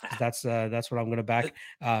guys. That's what I'm going to back.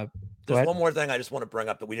 There's one more thing I just want to bring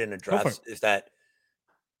up that we didn't address is that,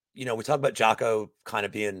 we talk about Jotko kind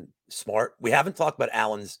of being smart. We haven't talked about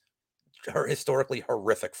Allen's historically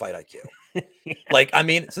horrific fight IQ.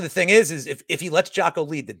 So the thing is if he lets Jotko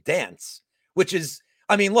lead the dance, which is,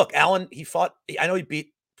 look, Allen, I know he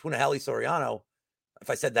beat Punahele Soriano. If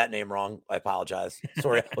I said that name wrong, I apologize.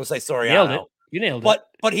 Sorry, let's say Soriano. You nailed it.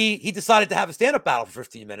 But he decided to have a stand-up battle for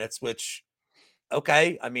 15 minutes, which,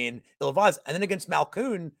 okay, ill-advised. And then against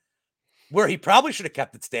Malkoun, where he probably should have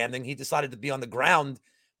kept it standing, he decided to be on the ground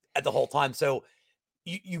at the whole time. So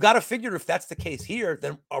you got to figure if that's the case here,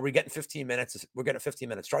 then are we getting 15 minutes? We're getting a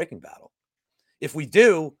 15-minute striking battle. If we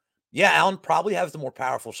do, Allen probably has the more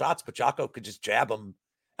powerful shots, but Jotko could just jab him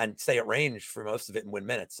and stay at range for most of it and win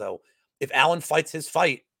minutes. So if Allen fights his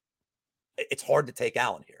fight, it's hard to take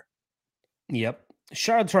Allen here. Yep.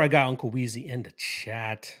 Shout out to our guy Uncle Weezy in the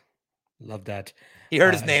chat. Love that. He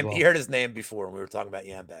heard his name. Well. He heard his name before when we were talking about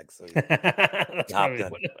Yambag. So that's probably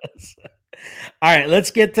what it was. All right,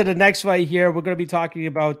 let's get to the next fight here. We're going to be talking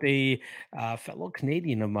about a fellow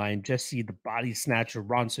Canadian of mine, Jesse the Body Snatcher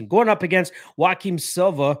Ronson, going up against Joaquim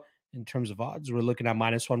Silva. In terms of odds, we're looking at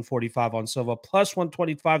minus 145 on Silva, plus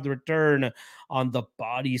 125 the return on the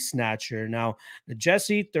Body Snatcher. Now,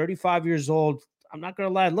 Jesse, 35 years old. I'm not going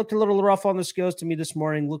to lie, looked a little rough on the scales to me this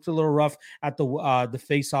morning. Looked a little rough at the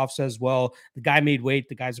face-offs as well. The guy made weight.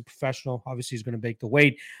 The guy's a professional. Obviously, he's going to make the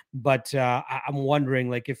weight. But I'm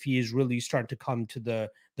wondering, if he is really starting to come to the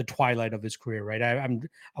twilight of his career, right? I'm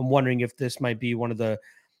wondering if this might be one of the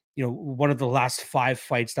last 5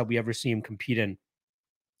 fights that we ever see him compete in.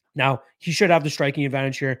 Now, he should have the striking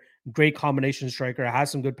advantage here. Great combination striker,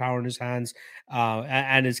 has some good power in his hands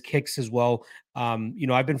and his kicks as well.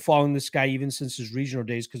 I've been following this guy even since his regional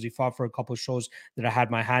days because he fought for a couple of shows that I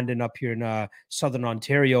had my hand in up here in Southern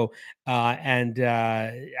Ontario. And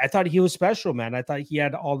I thought he was special, man. I thought he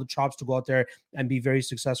had all the chops to go out there and be very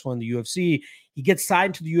successful in the UFC. He gets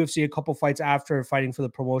signed to the UFC a couple fights after fighting for the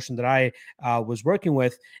promotion that I was working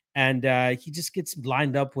with. And he just gets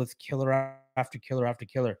lined up with killer after killer after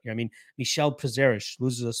killer. You know what I mean? Michel Prazeres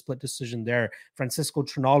loses a split decision there. Francisco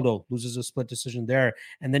Trinaldo loses a split decision there.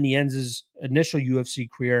 And then he ends his initial UFC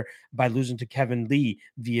career by losing to Kevin Lee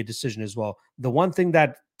via decision as well. The one thing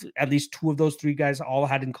that at least two of those three guys all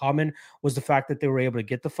had in common was the fact that they were able to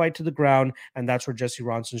get the fight to the ground, and that's where Jesse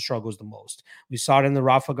Ronson struggles the most. We saw it in the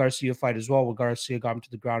Rafa Garcia fight as well, where Garcia got him to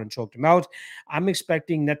the ground and choked him out. I'm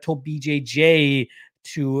expecting Neto BJJ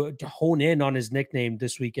to hone in on his nickname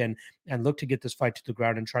this weekend and look to get this fight to the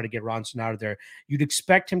ground and try to get Ronson out of there. You'd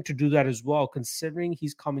expect him to do that as well, considering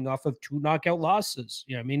he's coming off of 2 knockout losses.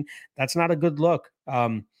 You know what I mean? That's not a good look.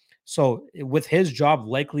 So with his job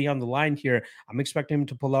likely on the line here, I'm expecting him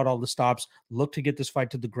to pull out all the stops, look to get this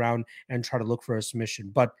fight to the ground, and try to look for a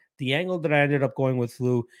submission. But the angle that I ended up going with,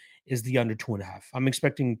 Lou, is the under 2.5. I'm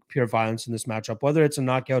expecting pure violence in this matchup, whether it's a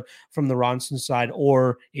knockout from the Ronson side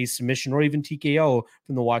or a submission or even TKO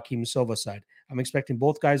from the Joaquim Silva side. I'm expecting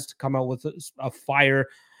both guys to come out with a fire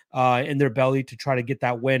in their belly to try to get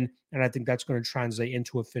that win. And I think that's going to translate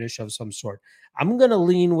into a finish of some sort. I'm going to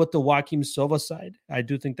lean with the Joaquim Silva side. I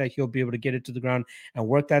do think that he'll be able to get it to the ground and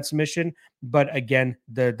work that submission. But again,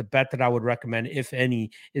 the bet that I would recommend, if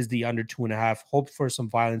any, is the under 2.5. Hope for some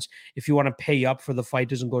violence. If you want to pay up for the fight,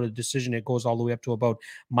 doesn't go to decision, it goes all the way up to about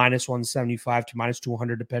 -175 to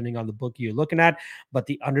 -200, depending on the bookie you're looking at. But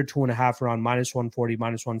the under 2.5 around -140,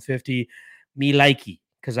 -150, me likey,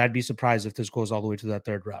 because I'd be surprised if this goes all the way to that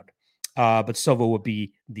third round. But Silva would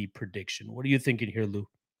be the prediction. What are you thinking here, Lou?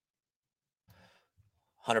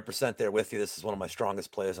 100% there with you. This is one of my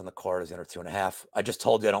strongest plays on the card is under 2.5. I just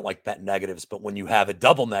told you I don't like bet negatives, but when you have a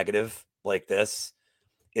double negative like this,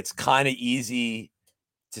 it's kind of easy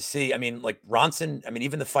to see. I mean, like Ronson, I mean,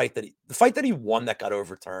 even the fight that he won that got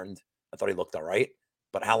overturned, I thought he looked all right.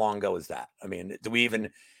 But how long ago is that? I mean,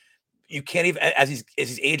 you can't even, as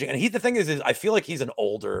he's aging. And the thing is I feel like he's an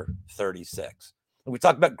older 36. And we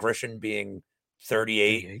talked about Grishin being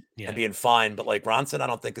 38 and being fine, but like Ronson, I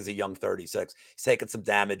don't think is a young 36. He's taken some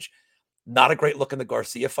damage. Not a great look in the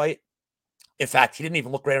Garcia fight. In fact, he didn't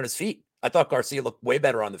even look great on his feet. I thought Garcia looked way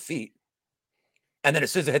better on the feet. And then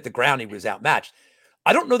as soon as it hit the ground, he was outmatched.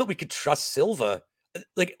 I don't know that we could trust Silva.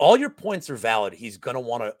 Like all your points are valid. He's going to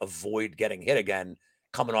want to avoid getting hit again,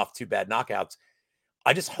 coming off 2 bad knockouts.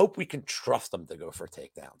 I just hope we can trust him to go for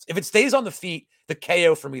takedowns. If it stays on the feet, the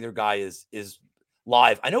KO from either guy is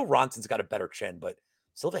live. I know Ronson's got a better chin, but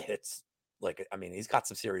Silva hits he's got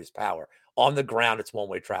some serious power. On the ground, it's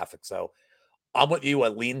one-way traffic. So I'm with you. I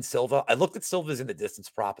lean Silva. I looked at Silva's in the distance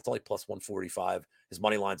prop. It's only plus 145. His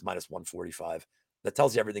money line's minus 145. That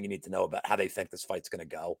tells you everything you need to know about how they think this fight's going to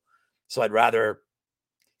go. So I'd rather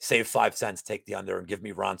save 5 cents, take the under, and give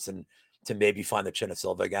me Ronson to maybe find the chin of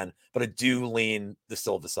Silva again. But I do lean the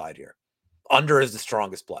Silva side here. Under is the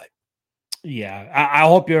strongest play. Yeah, I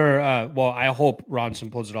hope I hope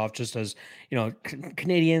Ronson pulls it off, just as,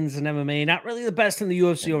 Canadians and MMA, not really the best in the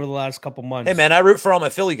UFC over the last couple months. Hey, man, I root for all my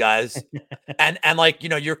Philly guys. and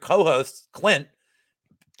your co-host, Clint,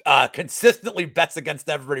 consistently bets against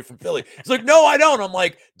everybody from Philly. He's like, no, I don't. I'm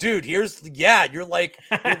like, dude, you're like your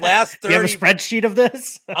last 30. You have a spreadsheet of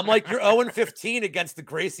this? I'm like, you're 0-15 against the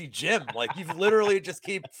Gracie Gym. Like, you've literally just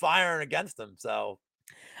keep firing against them. So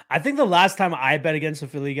I think the last time I bet against a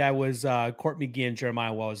Philly guy was Court McGee and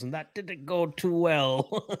Jeremiah Wells, and that didn't go too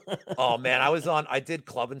well. Oh man, I did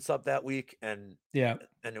Club and Sub that week, and and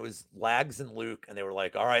it was Lags and Luke, and they were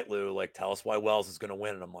like, all right, Lou, like, tell us why Wells is going to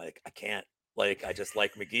win. And I'm like, I can't. Like, I just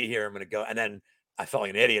like McGee here. I'm going to go. And then I felt like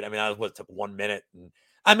an idiot. I mean, it took 1 minute. And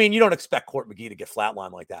I mean, you don't expect Court McGee to get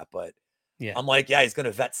flatlined like that, but I'm like, yeah, he's going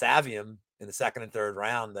to vet savvy him in the second and third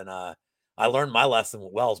round. And I learned my lesson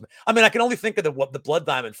with Wells. I mean, I can only think of the Blood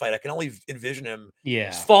Diamond fight. I can only envision him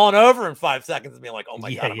just falling over in 5 seconds and being like, oh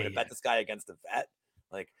my God, I'm going to bet this guy against a vet.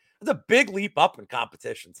 Like, it's a big leap up in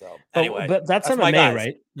competition. So anyway, but that's MMA,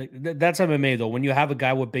 right? Like, that's MMA though. When you have a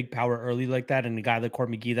guy with big power early like that, and a guy like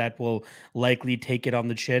Court McGee that will likely take it on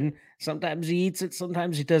the chin, sometimes he eats it,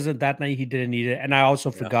 sometimes he doesn't. That night he didn't eat it. And I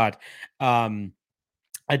also forgot,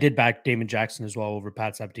 I did back Damon Jackson as well over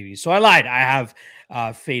Pat Sap TV. So I lied. I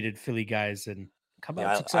have faded Philly guys and come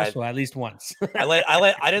out successful at least once.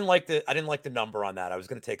 I didn't like the number on that. I was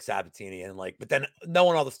going to take Sabatini but then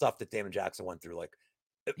knowing all the stuff that Damon Jackson went through, like,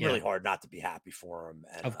 really hard not to be happy for him.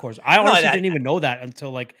 And, of course. I honestly didn't even know that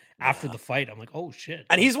until like after the fight. I'm like, oh shit.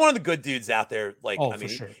 And he's one of the good dudes out there. Like, for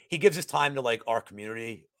sure. He gives his time to like our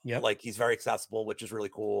community. Yeah. Like, he's very accessible, which is really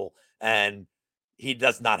cool. And he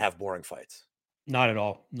does not have boring fights. Not at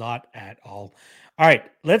all. Not at all. All right,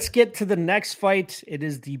 let's get to the next fight. It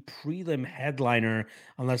is the prelim headliner,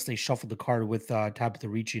 unless they shuffled the card with Tabitha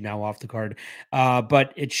Ricci now off the card.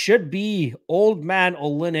 But it should be Old Man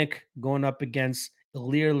Oleinik going up against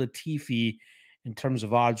Ilir Latifi. In terms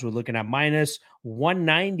of odds, we're looking at minus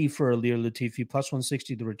 190 for Ilir Latifi, plus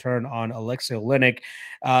 160 the return on Alexei Oleinik.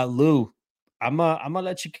 Lou, I'm gonna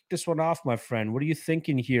let you kick this one off, my friend. What are you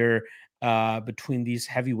thinking here between these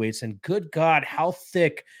heavyweights? And good God, how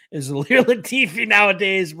thick is Ilir Latifi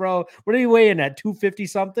nowadays, bro? What are you weighing at? 250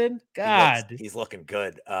 something? God. He's looking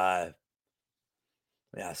good. Yeah.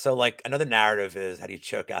 So like another narrative is how do you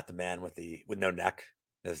choke out the man with no neck?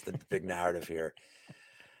 Is the big narrative here.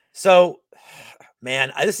 So,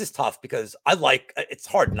 man, this is tough because it's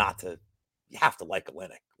hard not to. You have to like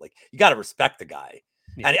Oleinik. Like you got to respect the guy.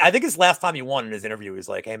 Yeah. And I think his last time he won in his interview, he was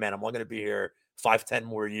like, "Hey, man, I'm only going to be here 5-10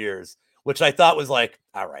 more years," which I thought was like,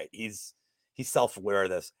 all right, he's self-aware of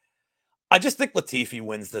this. I just think Latifi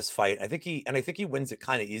wins this fight. I think he wins it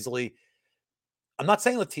kind of easily. I'm not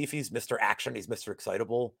saying Latifi's Mr. Action, he's Mr.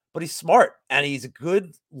 Excitable, but he's smart and he's a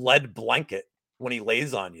good lead blanket when he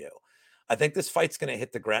lays on you. I think this fight's going to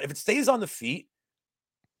hit the ground. If it stays on the feet,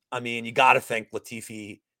 I mean, you got to think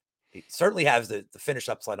Latifi he certainly has the finish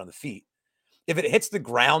upside on the feet. If it hits the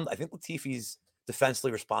ground, I think Latifi's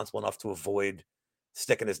defensively responsible enough to avoid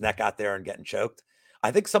sticking his neck out there and getting choked.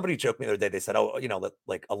 I think somebody joked me the other day. They said, "Oh,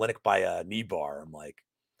 like Oleinik by a knee bar." I'm like,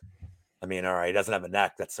 I mean, all right, he doesn't have a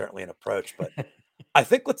neck. That's certainly an approach, but I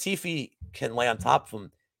think Latifi can lay on top of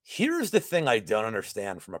him. Here's the thing I don't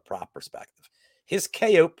understand from a prop perspective. His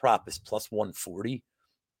KO prop is plus 140.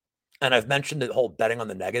 And I've mentioned the whole betting on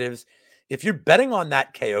the negatives. If you're betting on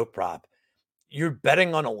that KO prop, you're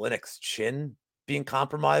betting on Oleinik's chin being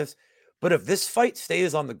compromised. But if this fight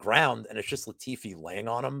stays on the ground and it's just Latifi laying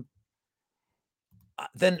on him,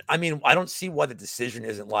 then, I mean, I don't see why the decision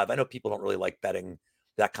isn't live. I know people don't really like betting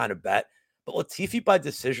that kind of bet, but Latifi by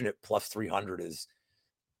decision at plus 300 is,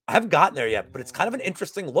 I haven't gotten there yet, but it's kind of an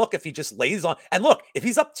interesting look if he just lays on. And look, if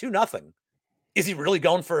he's up 2-0, is he really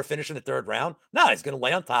going for a finish in the third round? No, he's going to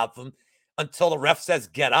lay on top of him until the ref says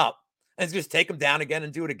get up, and he's just take him down again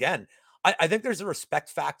and do it again. I think there's a respect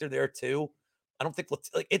factor there too. I don't think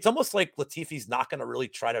it's almost like Latifi's not going to really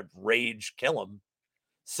try to rage kill him.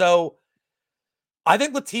 So I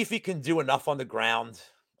think Latifi can do enough on the ground.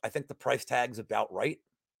 I think the price tag's about right,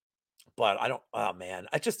 but I don't. Oh man,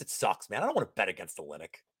 it sucks, man. I don't want to bet against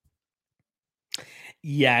Oleinik.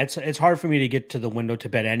 Yeah, it's hard for me to get to the window to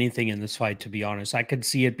bet anything in this fight, to be honest. I could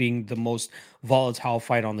see it being the most volatile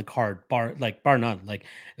fight on the card, bar none. Like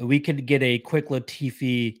we could get a quick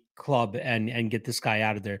Latifi club and get this guy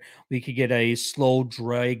out of there. We could get a slow,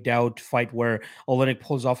 dragged out fight where Oleinik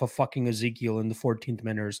pulls off a fucking Ezekiel in the 14th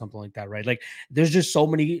minute or something like that, right? Like there's just so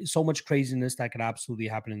much craziness that could absolutely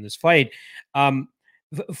happen in this fight.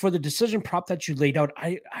 For the decision prop that you laid out,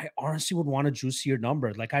 I honestly would want a juicier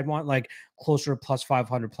number. Like I'd want like closer to plus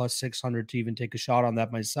 500, plus 600 to even take a shot on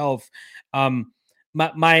that myself.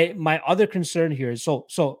 My other concern here is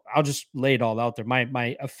so I'll just lay it all out there.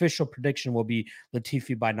 My official prediction will be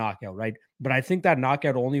Latifi by knockout, right? But I think that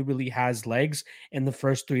knockout only really has legs in the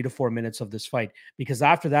first 3 to 4 minutes of this fight, because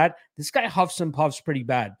after that, this guy huffs and puffs pretty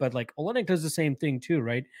bad. But like Oleinik does the same thing too,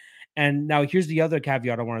 right? And now here's the other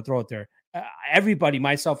caveat I want to throw out there. Everybody,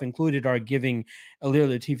 myself included, are giving Ilir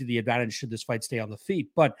Latifi the advantage should this fight stay on the feet.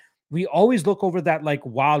 But we always look over that like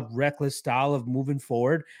wild, reckless style of moving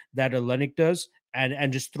forward that Oleinik does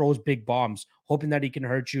and just throws big bombs, hoping that he can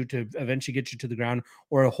hurt you to eventually get you to the ground,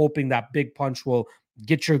 or hoping that big punch will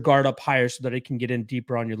get your guard up higher so that it can get in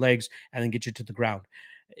deeper on your legs and then get you to the ground.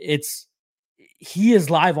 He is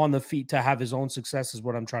live on the feet to have his own success, is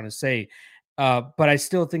what I'm trying to say. But I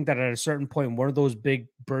still think that at a certain point, one of those big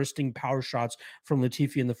bursting power shots from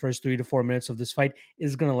Latifi in the first 3 to 4 minutes of this fight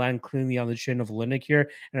is going to land cleanly on the chin of Oleinik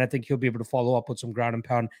here. And I think he'll be able to follow up with some ground and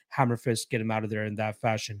pound, hammer fist, get him out of there in that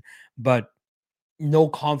fashion. But no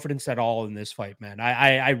confidence at all in this fight, man.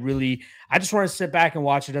 I just want to sit back and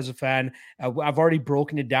watch it as a fan. I've already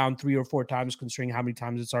broken it down 3 or 4 times, considering how many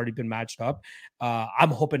times it's already been matched up.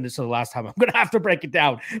 I'm hoping this is the last time I'm going to have to break it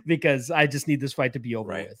down, because I just need this fight to be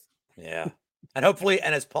over with. Yeah. And hopefully,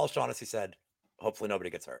 and as Paul Shaughnessy said, hopefully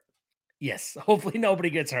nobody gets hurt. Yes, hopefully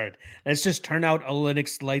nobody gets hurt. Let's just turn out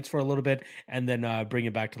Oleinik's lights for a little bit and then bring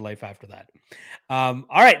it back to life after that. All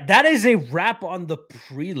right, that is a wrap on the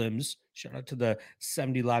prelims. Shout out to the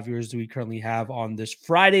 70 live viewers that we currently have on this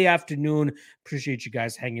Friday afternoon. Appreciate you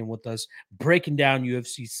guys hanging with us, breaking down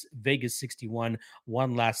UFC Vegas 61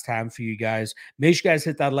 one last time for you guys. Make sure you guys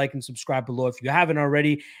hit that like and subscribe below if you haven't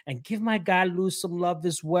already, and give my guy Lou some love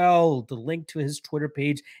as well. The link to his Twitter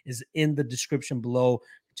page is in the description below.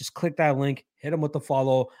 Just click that link, hit him with the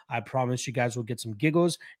follow. I promise you guys will get some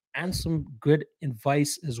giggles and some good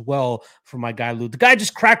advice as well from my guy Lou. The guy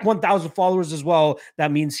just cracked 1,000 followers as well.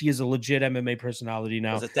 That means he is a legit MMA personality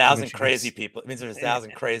now. There's 1,000 crazy people. It means there's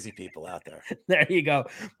 1,000 crazy people out there. There you go.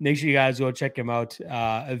 Make sure you guys go check him out.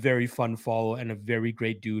 A very fun follow and a very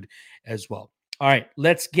great dude as well. All right,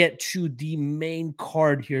 let's get to the main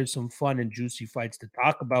card here. Some fun and juicy fights to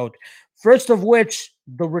talk about. First of which,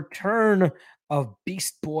 the return of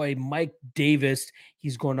Beast Boy Mike Davis.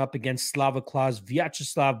 He's going up against Slavomir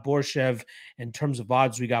Vyacheslav Borshev. In terms of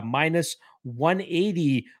odds, we got minus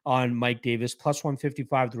 180 on Mike Davis, plus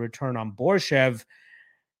 155 the return on Borshev.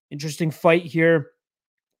 Interesting fight here.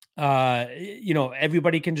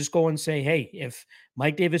 Everybody can just go and say, hey, if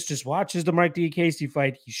Mike Davis just watches the Mark Diakiese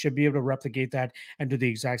fight, he should be able to replicate that and do the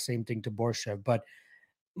exact same thing to Borshev. But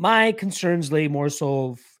my concerns lay more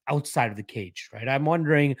so outside of the cage, right? I'm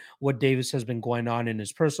wondering what Davis has been going on in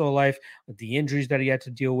his personal life, with the injuries that he had to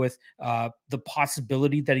deal with, the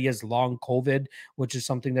possibility that he has long COVID, which is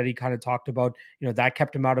something that he kind of talked about. That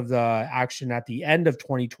kept him out of the action at the end of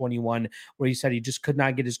 2021, where he said he just could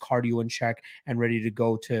not get his cardio in check and ready to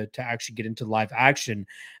go to actually get into live action.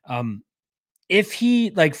 If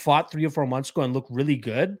he fought 3 or 4 months ago and looked really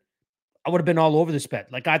good, I would have been all over this bet.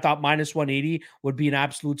 I thought minus 180 would be an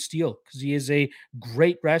absolute steal because he is a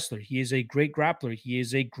great wrestler. He is a great grappler. He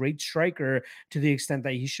is a great striker to the extent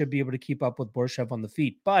that he should be able to keep up with Borshev on the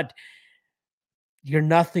feet. But you're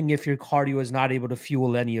nothing if your cardio is not able to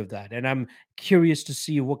fuel any of that. And I'm curious to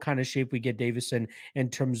see what kind of shape we get Davis in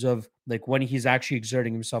terms of when he's actually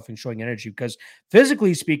exerting himself and showing energy, because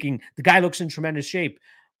physically speaking, the guy looks in tremendous shape.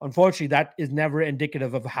 Unfortunately, that is never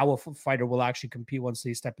indicative of how a fighter will actually compete once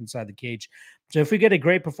they step inside the cage. So if we get a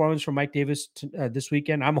great performance from Mike Davis this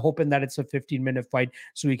weekend, I'm hoping that it's a 15-minute fight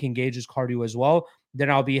so he can gauge his cardio as well. Then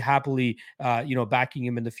I'll be happily, backing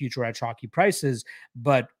him in the future at chalky prices.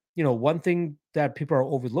 But one thing that people are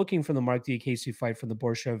overlooking from the Mark Diakiese fight from the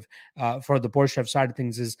Borshev, for the Borshev side of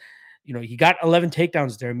things is, he got 11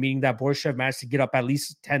 takedowns there, meaning that Borshev managed to get up at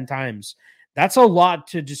least 10 times. That's a lot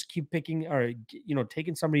to just keep picking or,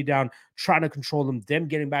 taking somebody down, trying to control them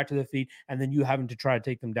getting back to their feet, and then you having to try to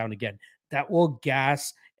take them down again. That will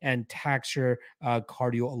gas and tax your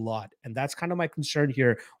cardio a lot. And that's kind of my concern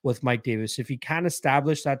here with Mike Davis. If he can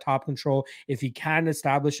establish that top control, if he can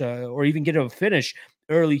establish or even get a finish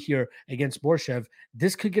early here against Borshev,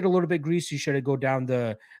 this could get a little bit greasy should it go down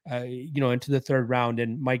into the third round.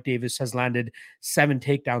 And Mike Davis has landed 7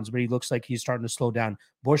 takedowns, but he looks like he's starting to slow down.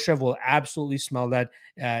 Borshev will absolutely smell that.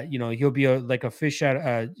 He'll be like a fish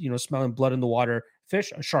at, smelling blood in the water. A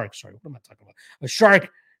shark. Sorry, what am I talking about? A shark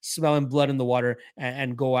smelling blood in the water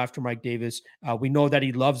and go after Mike Davis. We know that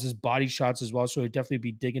he loves his body shots as well, so he'll definitely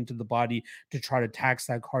be digging to the body to try to tax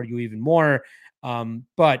that cardio even more.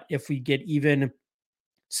 But if we get even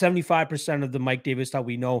 75% of the Mike Davis that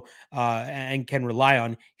we know and can rely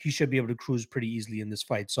on, he should be able to cruise pretty easily in this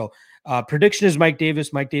fight. So prediction is Mike Davis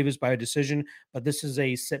by a decision, but this is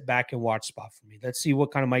a sit back and watch spot for me. Let's see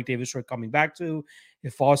what kind of Mike Davis we're coming back to.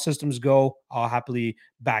 If all systems go, I'll happily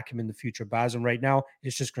back him in the future. But as of right now,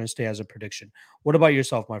 it's just going to stay as a prediction. What about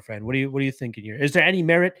yourself, my friend? What are you thinking here? Is there any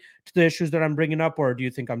merit to the issues that I'm bringing up, or do you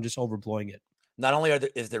think I'm just overblowing it? Not only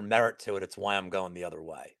is there merit to it, it's why I'm going the other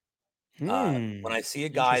way. When I see a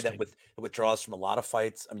guy that withdraws from a lot of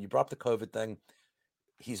fights, I mean, you brought up the COVID thing.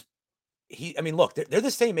 Look, they're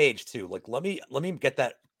the same age too. Let me get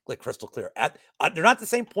that crystal clear. They're not the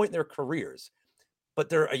same point in their careers, but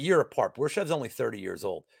they're a year apart. Borshev's only 30 years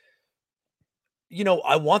old.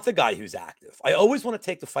 I want the guy who's active. I always want to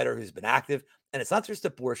take the fighter who's been active, and it's not just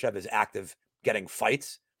that Borshev is active getting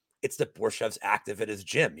fights. It's that Borshev's active at his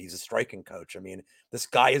gym. He's a striking coach. I mean, this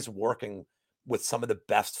guy is working with some of the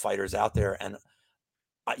best fighters out there. And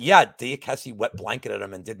Diakiese wet blanketed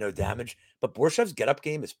him and did no damage, but Borshev's get-up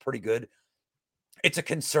game is pretty good. It's a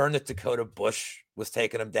concern that Dakota Bush was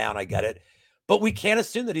taking him down. I get it. But we can't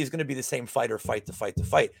assume that he's going to be the same fighter fight to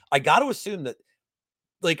fight. I got to assume that,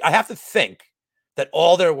 I have to think that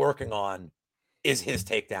all they're working on is his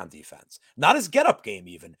takedown defense. Not his get-up game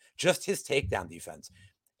even, just his takedown defense.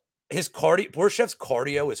 His Borshev's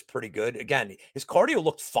cardio is pretty good. Again, his cardio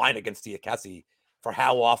looked fine against Diakiese for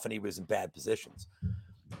how often he was in bad positions.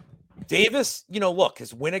 Davis, look,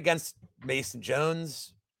 his win against Mason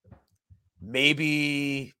Jones,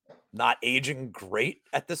 maybe not aging great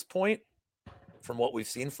at this point from what we've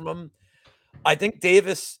seen from him. I think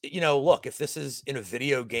Davis, look, if this is in a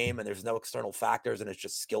video game and there's no external factors and it's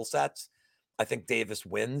just skill sets, I think Davis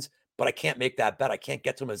wins, but I can't make that bet. I can't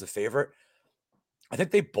get to him as a favorite. I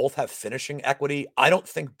think they both have finishing equity. I don't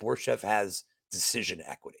think Borshev has decision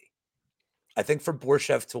equity. I think for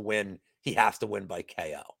Borshev to win, he has to win by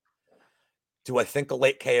KO. Do I think a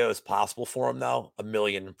late KO is possible for him, though?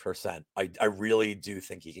 1,000,000%. I really do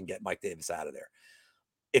think he can get Mike Davis out of there.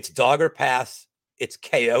 It's dog or pass. It's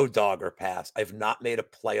KO dog or pass. I've not made a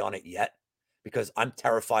play on it yet because I'm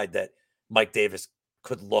terrified that Mike Davis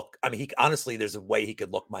could look. I mean, honestly, there's a way he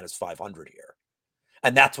could look minus 500 here.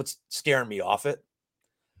 And that's what's scaring me off it.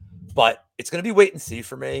 But it's going to be wait and see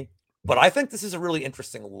for me. But I think this is a really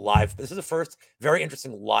interesting this is the first very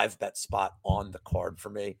interesting live bet spot on the card for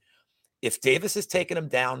me. If Davis is taking him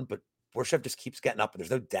down, but Borshev just keeps getting up and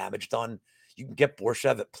there's no damage done, you can get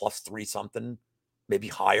Borshev at +3 something, maybe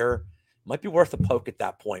higher. Might be worth a poke at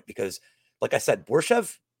that point because, like I said,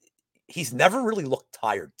 Borshev, he's never really looked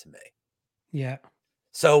tired to me. Yeah.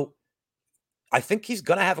 So I think he's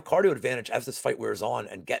going to have a cardio advantage as this fight wears on,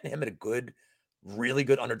 and getting him at a really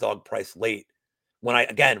good underdog price late. When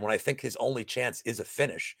I think his only chance is a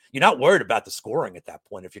finish, you're not worried about the scoring at that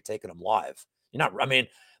point if you're taking him live.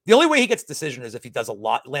 The only way he gets decision is if he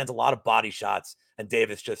lands a lot of body shots, and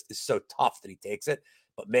Davis just is so tough that he takes it.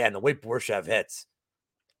 But man, the way Borshev hits,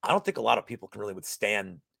 I don't think a lot of people can really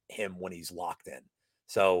withstand him when he's locked in.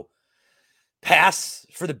 So pass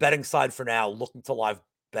for the betting side for now, looking to live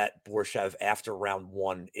bet Borshev after round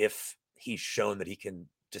 1 if he's shown that he can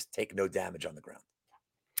just take no damage on the ground.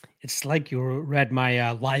 It's like you read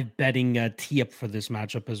my live betting tee up for this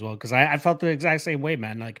matchup as well, because I felt the exact same way,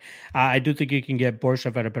 man. Like, I do think you can get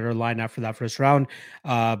Borshev at a better line after that first round,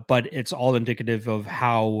 but it's all indicative of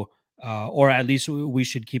how, or at least we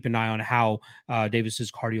should keep an eye on how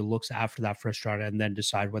Davis's cardio looks after that first round, and then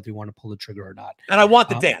decide whether you want to pull the trigger or not. And I want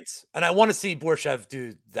the dance, and I want to see Borshev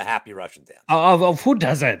do the happy Russian dance. Of who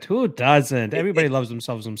doesn't? Who doesn't? Everybody loves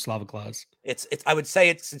themselves some Slava claws. It's. I would say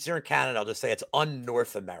it's, since you're in Canada, I'll just say it's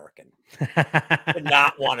un-North American. Would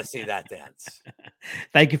not want to see that dance.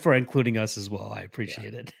 Thank you for including us as well. I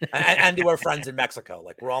appreciate it. and to our friends in Mexico,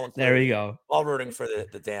 like we're all included. There we go. All rooting for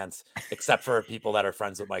the dance, except for people that are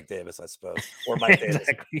friends with Mike Davis, I suppose, or Mike Davis,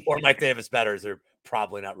 or Mike Davis bettors are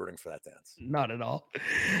probably not rooting for that dance. Not at all.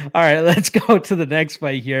 All right, let's go to the next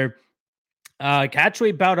fight here.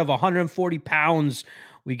 Catchweight bout of 140 pounds.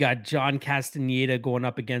 We got John Castaneda going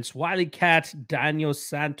up against Wily Cat Daniel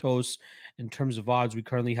Santos. In terms of odds, we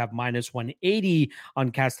currently have minus 180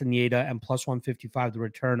 on Castaneda and plus 155 the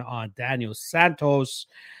return on Daniel Santos.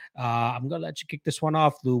 I'm going to let you kick this one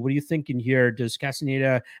off, Lou. What are you thinking here? Does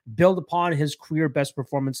Castaneda build upon his career best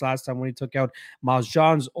performance last time when he took out Miles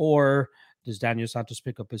Johns, or does Daniel Santos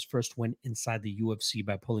pick up his first win inside the UFC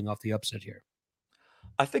by pulling off the upset here?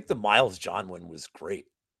 I think the Miles John win was great.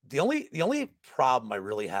 The only problem I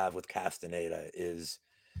really have with Castaneda is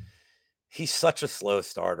he's such a slow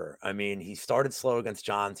starter. I mean, he started slow against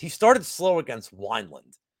Johns. He started slow against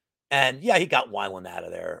Wineland. And yeah, he got Wineland out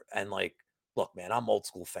of there. And like, look, man, I'm an old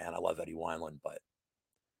school fan. I love Eddie Wineland, but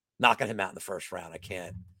knocking him out in the first round, I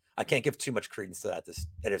can't give too much credence to that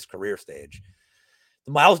at his career stage.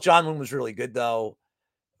 The Miles John one was really good, though.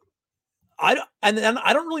 I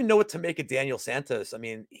don't really know what to make of Daniel Santos. I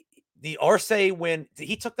mean, the Arce win,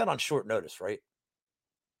 he took that on short notice, right?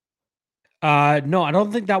 No, I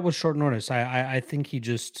don't think that was short notice. I think he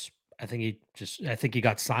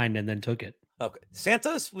got signed and then took it. Okay.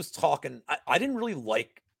 Santos was talking. I didn't really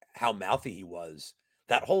like how mouthy he was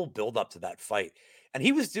that whole build up to that fight. And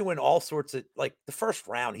he was doing all sorts of, like, the first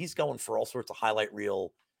round, he's going for all sorts of highlight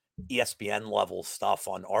reel ESPN level stuff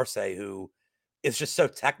on Arce, who is just so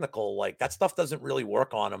technical. Like, that stuff doesn't really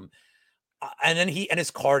work on him. And then his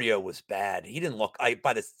cardio was bad. He didn't look,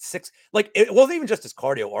 by the 6, like, it wasn't even just his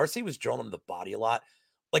cardio. Arce was drilling him the body a lot.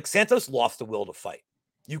 Like, Santos lost the will to fight.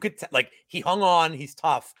 You could, he hung on. He's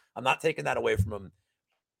tough. I'm not taking that away from him.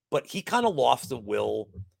 But he kind of lost the will.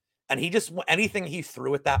 And he just, anything he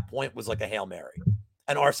threw at that point was like a Hail Mary.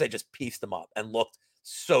 And Arce just pieced him up and looked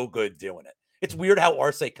so good doing it. It's weird how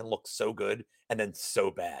Arce can look so good and then so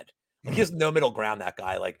bad. Like, he has no middle ground, that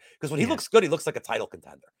guy. Like, because when he looks good, he looks like a title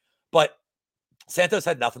contender. But Santos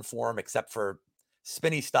had nothing for him except for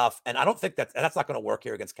spinny stuff. And I don't think that's not going to work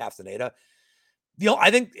here against Castaneda.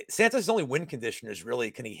 I think Santos' only win condition is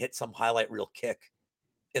really, can he hit some highlight reel kick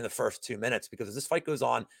in the first 2 minutes? Because as this fight goes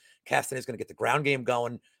on, Castaneda's going to get the ground game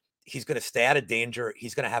going. He's going to stay out of danger.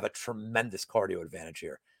 He's going to have a tremendous cardio advantage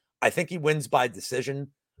here. I think he wins by decision.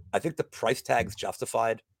 I think the price tag's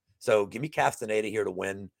justified. So give me Castaneda here to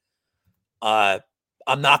win.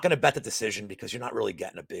 I'm not going to bet the decision because you're not really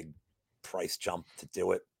getting a big price jump to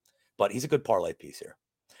do it, but he's a good parlay piece here.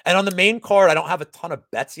 And on the main card, I don't have a ton of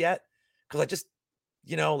bets yet because I just,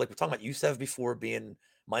 like we're talking about Youssef before being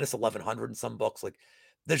minus 1100 in some books. Like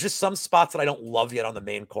there's just some spots that I don't love yet on the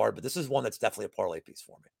main card, but this is one that's definitely a parlay piece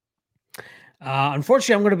for me.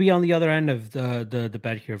 Unfortunately, I'm going to be on the other end of the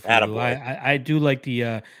bet here for you. Attaboy. I do like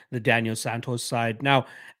the Daniel Santos side. Now,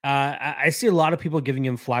 I see a lot of people giving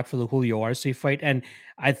him flack for the Julio Arce fight, and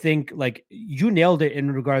I think like you nailed it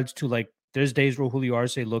in regards to like there's days where Julio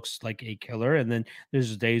Arce looks like a killer, and then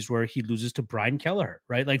there's days where he loses to Brian Kelleher,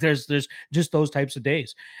 right? Like there's just those types of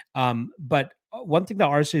days. But one thing that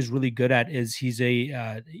Arce is really good at is he's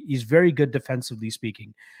very good defensively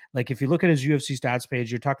speaking. Like if you look at his UFC stats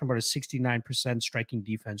page, you're talking about a 69% striking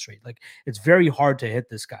defense rate. Like it's very hard to hit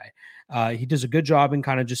this guy. He does a good job in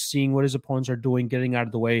kind of just seeing what his opponents are doing, getting out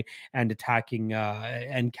of the way, and attacking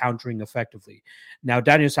and countering effectively. Now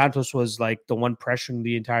Daniel Santos was like the one pressuring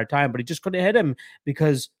the entire time, but he just couldn't hit him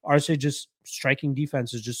because Arce just striking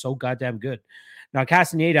defense is just so goddamn good. Now,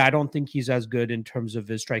 Castaneda, I don't think he's as good in terms of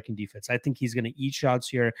his striking defense. I think he's going to eat shots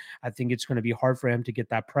here. I think it's going to be hard for him to get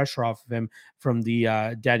that pressure off of him from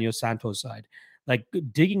the Daniel Santos side. Like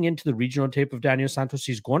digging into the regional tape of Daniel Santos,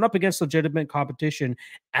 he's going up against legitimate competition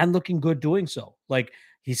and looking good doing so. Like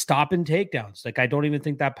he's stopping takedowns. Like I don't even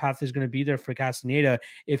think that path is going to be there for Castaneda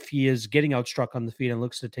if he is getting outstruck on the feet and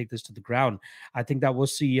looks to take this to the ground. I think that we'll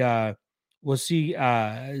see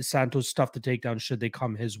Santos stuff the takedown should they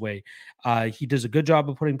come his way. He does a good job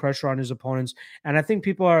of putting pressure on his opponents. And I think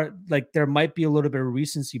people are like, there might be a little bit of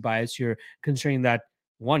recency bias here, considering that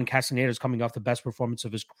one, Castaneda is coming off the best performance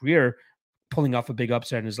of his career, pulling off a big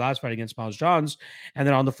upset in his last fight against Miles Johns. And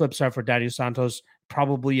then on the flip side for Daniel Santos,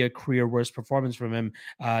 probably a career worst performance from him,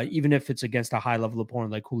 even if it's against a high level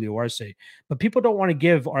opponent like Julio Arce. But people don't want to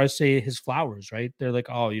give Arce his flowers, right? They're like,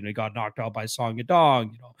 oh, he got knocked out by Song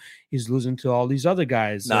Yadong. He's losing to all these other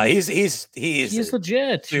guys. No, he's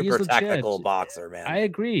legit. Super technical boxer, man. I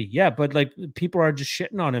agree. Yeah, but like people are just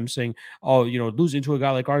shitting on him, saying, "Oh, losing to a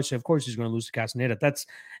guy like Arce, of course he's going to lose to Castaneda." That's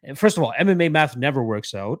first of all, MMA math never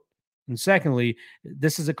works out. And secondly,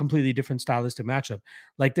 this is a completely different stylistic matchup.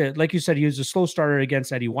 Like you said, he was a slow starter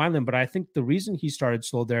against Eddie Wineland, but I think the reason he started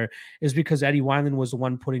slow there is because Eddie Wineland was the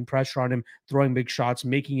one putting pressure on him, throwing big shots,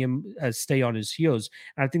 making him stay on his heels.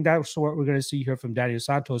 And I think that's what we're going to see here from Daniel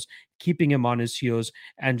Santos, keeping him on his heels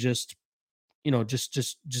and just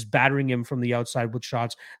battering him from the outside with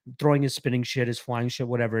shots, throwing his spinning shit, his flying shit,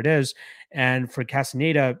 whatever it is. And for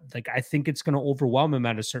Castaneda, like I think it's going to overwhelm him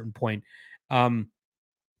at a certain point.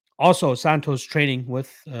 Also, Santos training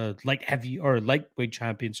with lightweight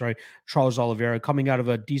champion, Charles Oliveira, coming out of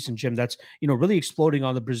a decent gym that's, really exploding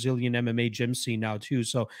on the Brazilian MMA gym scene now too.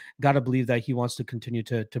 So got to believe that he wants to continue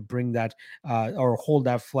to bring that or hold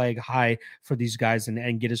that flag high for these guys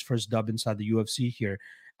and get his first dub inside the UFC here.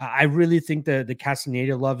 I really think the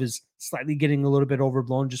Castaneda love is slightly getting a little bit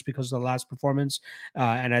overblown just because of the last performance.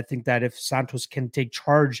 And I think that if Santos can take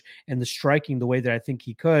charge in the striking the way that I think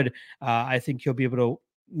he could, I think he'll be able to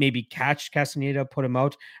maybe catch Castaneda, put him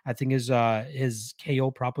out. I think his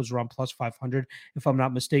KO prop was around plus 500, if I'm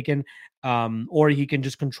not mistaken. Or he can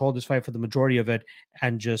just control this fight for the majority of it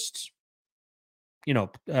and just,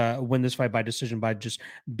 win this fight by decision by just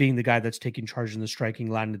being the guy that's taking charge in the striking,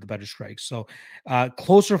 landing the better strikes. So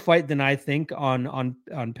closer fight than I think on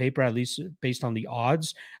paper, at least based on the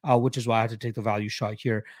odds, which is why I had to take the value shot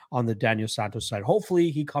here on the Daniel Santos side. Hopefully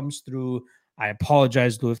he comes through. I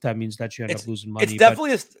apologize, Lou, if that means that you end up losing money. It's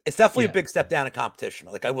definitely a big step down in competition.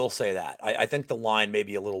 Like I will say that. I think the line may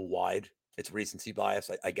be a little wide. It's recency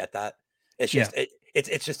bias. I get that. It's just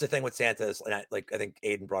it's just a thing with Santos, and I think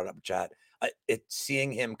Aiden brought it up in chat. It's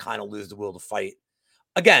seeing him kind of lose the will to fight.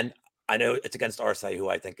 Again, I know it's against Arce, who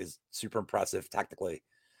I think is super impressive tactically.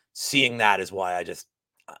 Seeing that is why I just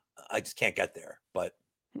can't get there. But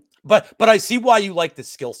I see why you like the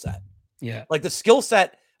skill set. Yeah, like the skill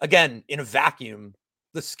set. Again, in a vacuum,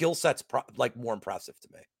 the skill set's more impressive to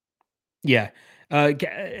me. Yeah.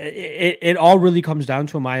 It all really comes down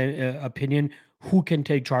to, in my opinion, who can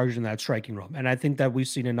take charge in that striking room. And I think that we've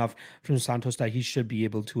seen enough from Santos that he should be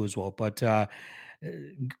able to as well. But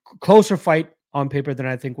closer fight on paper than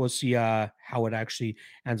I think we'll see how it actually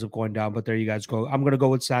ends up going down. But there you guys go. I'm going to go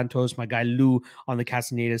with Santos, my guy Lou on the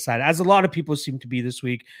Castaneda side, as a lot of people seem to be this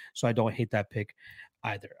week. So I don't hate that pick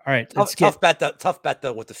either. All right. Tough bet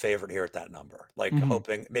though with the favorite here at that number.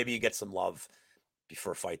 Hoping maybe you get some love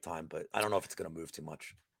before fight time, but I don't know if it's going to move too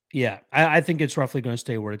much. Yeah, I think it's roughly going to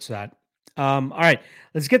stay where it's at. All right,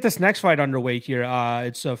 let's get this next fight underway here.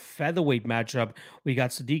 It's a featherweight matchup. We got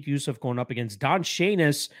Sadiq Yusuf going up against Don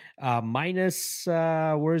Shainis, minus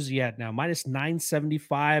where's he at now? Minus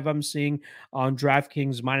 975. I'm seeing on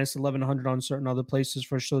DraftKings, minus 1100 on certain other places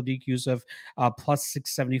for Sadiq Yusuf, plus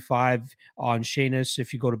 675 on Shainis.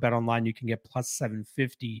 If you go to Bet Online, you can get plus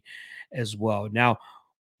 750 as well. Now,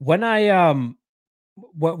 when I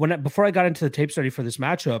before I got into the tape study for this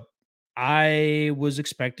matchup, I was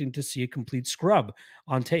expecting to see a complete scrub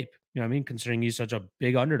on tape. You know what I mean? Considering he's such a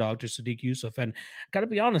big underdog to Sadiq Yusuf. And gotta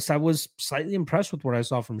be honest, I was slightly impressed with what I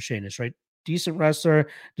saw from Shainis, right? Decent wrestler,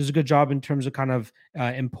 does a good job in terms of kind of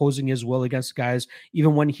imposing his will against guys,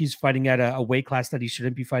 even when he's fighting at a weight class that he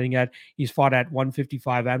shouldn't be fighting at. He's fought at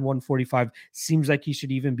 155 and 145. Seems like he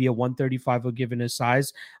should even be a 135 given his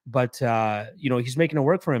size, but he's making it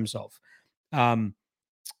work for himself. Um,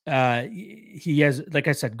 he has, like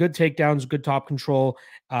I said, good takedowns, good top control,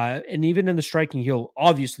 and even in the striking, he'll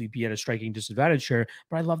obviously be at a striking disadvantage here.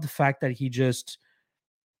 But I love the fact that he just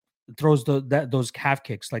throws those calf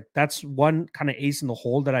kicks. Like that's one kind of ace in the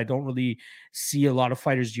hole that I don't really see a lot of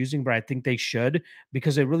fighters using, but I think they should,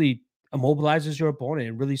 because it really immobilizes your opponent.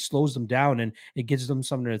 It really slows them down and it gives them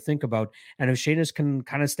something to think about. And if Shainis can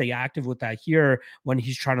kind of stay active with that here when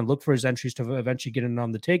he's trying to look for his entries to eventually get in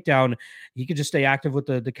on the takedown, he could just stay active with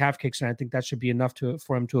the calf kicks. And I think that should be enough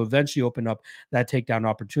for him to eventually open up that takedown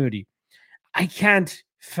opportunity. I can't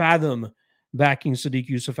fathom backing Sadiq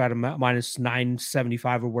Yusuf at a minus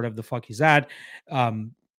 975 or whatever the fuck he's at,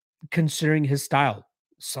 um, considering his style.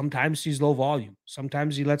 Sometimes he's low volume.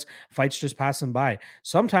 Sometimes he lets fights just pass him by.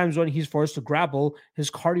 Sometimes when he's forced to grapple,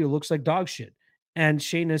 his cardio looks like dog shit. And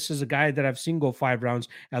Shainis is a guy that I've seen go 5 rounds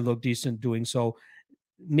and look decent doing so.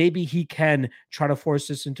 Maybe he can try to force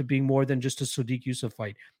this into being more than just a Sadiq Yusuf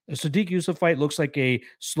fight. A Sadiq Yusuf fight looks like a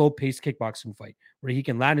slow-paced kickboxing fight where he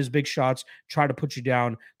can land his big shots, try to put you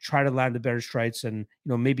down, try to land the better strikes, and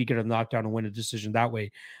maybe get a knockdown and win a decision that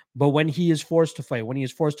way. But when he is forced to fight, when he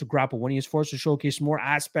is forced to grapple, when he is forced to showcase more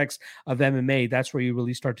aspects of MMA, that's where you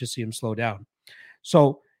really start to see him slow down.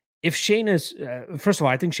 So if Shainis, first of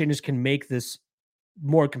all, I think Shainis can make this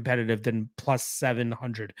more competitive than plus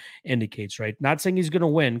 700 indicates, right? Not saying he's going to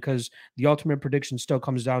win, because the ultimate prediction still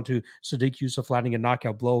comes down to Sadiq Yusuf landing a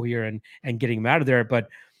knockout blow here and getting him out of there. But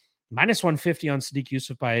minus 150 on Sadiq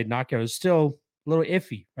Yusuf by knockout is still a little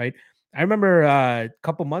iffy, right? I remember a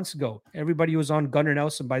couple months ago, everybody was on Gunnar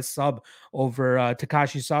Nelson by sub over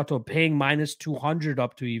Takashi Sato, paying minus 200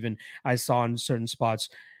 up to even, I saw in certain spots,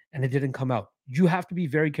 and it didn't come out. You have to be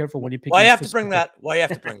very careful when you pick. Why you have to bring that? Why you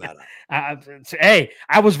have to bring that up? Hey,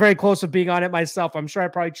 I was very close to being on it myself. I'm sure I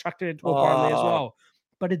probably chucked it into a parlay as well,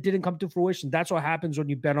 but it didn't come to fruition. That's what happens when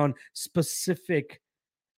you bet on specific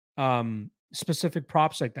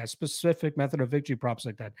props like that, specific method of victory props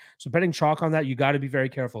like that. So betting chalk on that, you got to be very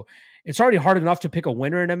careful. It's already hard enough to pick a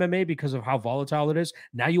winner in MMA because of how volatile it is.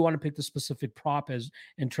 Now you want to pick the specific prop as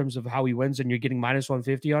in terms of how he wins, and you're getting minus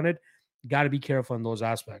 150 on it. Got to be careful in those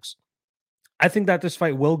aspects. I think that this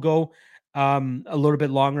fight will go a little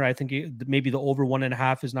bit longer. I think maybe the over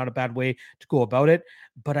 1.5 is not a bad way to go about it.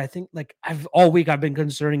 But I think all week I've been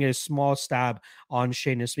considering a small stab on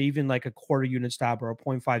Shainis, even like a quarter unit stab or a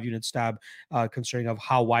 0.5 unit stab, considering of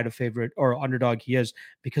how wide a favorite or underdog he is,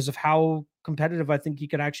 because of how competitive I think he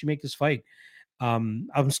could actually make this fight.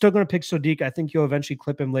 I'm still going to pick Sadiq. I think you'll eventually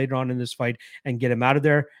clip him later on in this fight and get him out of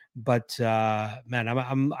there. But man,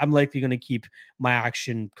 I'm likely going to keep my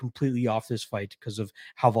action completely off this fight because of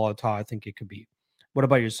how volatile I think it could be. What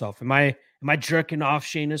about yourself? Am I jerking off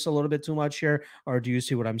Shainis a little bit too much here, or do you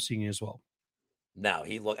see what I'm seeing as well? No,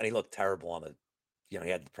 he looked terrible on the. He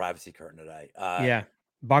had the privacy curtain today. Yeah,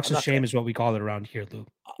 box of shame is what we call it around here, Lou.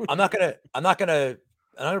 I'm not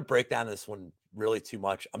gonna break down this one really too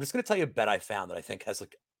much. I'm just gonna tell you a bet I found that I think has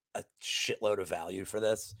like a shitload of value for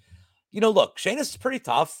this. Look, Shainis is pretty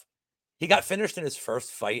tough. He got finished in his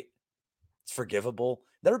first fight. It's forgivable.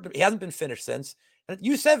 He hasn't been finished since. And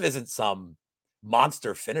Yusuf isn't some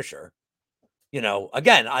monster finisher.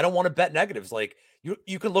 Again, I don't want to bet negatives. Like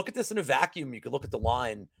you can look at this in a vacuum. You can look at the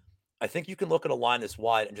line. I think you can look at a line this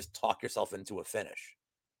wide and just talk yourself into a finish.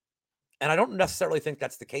 And I don't necessarily think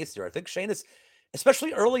that's the case here. I think Shainis,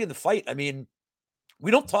 especially early in the fight, I mean, we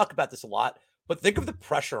don't talk about this a lot, but think of the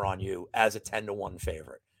pressure on you as a 10-1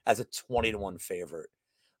 favorite, as a 20-1 favorite.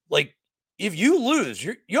 Like, if you lose,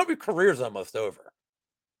 your career's almost over.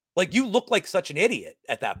 Like, you look like such an idiot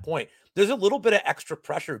at that point. There's a little bit of extra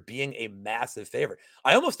pressure being a massive favorite.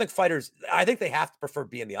 I almost think fighters, I think they have to prefer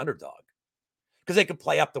being the underdog because they can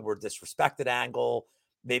play up the word disrespected angle.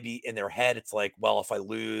 Maybe in their head, it's like, well, if I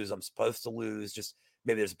lose, I'm supposed to lose. Just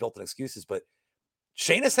maybe there's built-in excuses. But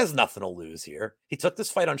Sheamus has nothing to lose here. He took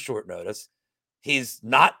this fight on short notice. He's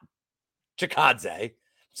not Chikadze,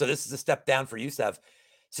 so this is a step down for Youssef.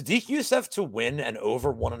 Sadiq Youssef to win and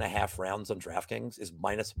over 1.5 rounds on DraftKings is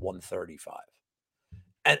minus 135.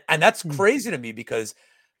 And that's crazy to me because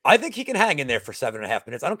I think he can hang in there for 7.5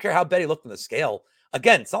 minutes. I don't care how bad he looked on the scale.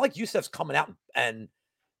 Again, it's not like Youssef's coming out and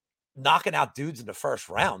knocking out dudes in the first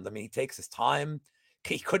round. I mean, he takes his time.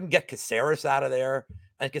 He couldn't get Caceres out of there.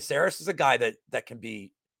 And Caceres is a guy that can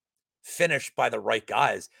be finished by the right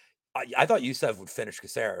guys. I thought Youssef would finish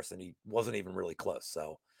Caceres, and he wasn't even really close.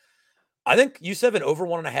 So I think Youssef at over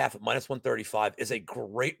 1.5 at minus 135 is a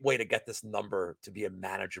great way to get this number to be a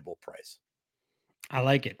manageable price. I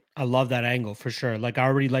like it. I love that angle for sure. Like I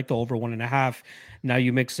already like the over 1.5. Now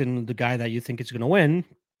you mix in the guy that you think is going to win,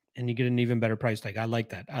 and you get an even better price tag. I like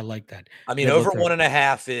that. I like that. I mean, over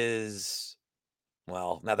 1.5 is,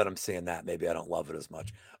 well, now that I'm seeing that, maybe I don't love it as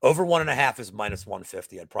much. Over 1.5 is minus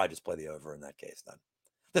 150. I'd probably just play the over in that case then.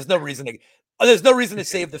 There's no reason to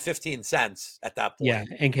save the 15 cents at that point. Yeah,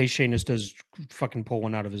 in case Sheamus does fucking pull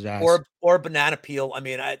one out of his ass. Or banana peel. I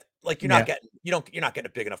mean, you're not getting a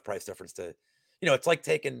big enough price difference to, it's like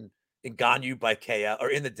taking Ngannou by KO or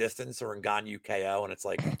in the distance or Ngannou KO, and it's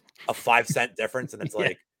like a 5-cent difference, and it's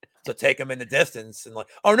like, so take him in the distance, and like,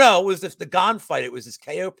 oh no, it was the Gane fight. It was his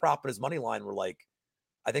KO prop and his money line were like,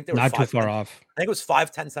 I think they were not too far off. I think it was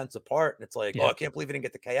 5-10 cents apart, and it's like, oh, I can't believe he didn't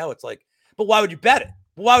get the KO. It's like, but why would you bet it?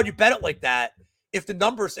 Why would you bet it like that? If the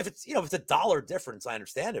numbers, if it's if it's $1 difference, I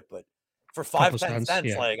understand it, but for 5-10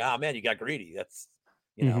 cents, like, oh man, you got greedy. That's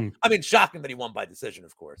I mean, shocking that he won by decision,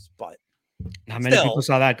 of course, but not many people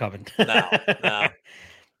saw that coming. No.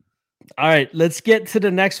 All right, let's get to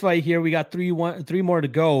the next fight here. We got three more to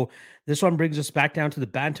go. This one brings us back down to the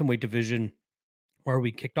bantamweight division where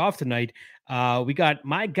we kicked off tonight. We got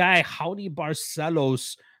my guy Raoni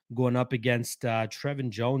Barcelos going up against Trevin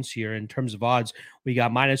Jones here. In terms of odds, we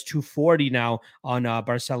got minus 240 now on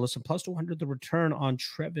Barcelos and plus 200 the return on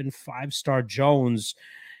Trevin 5-star Jones.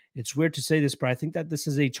 It's weird to say this, but I think that this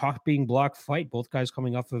is a chalk being block fight. Both guys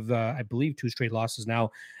coming off of, I believe, 2 straight losses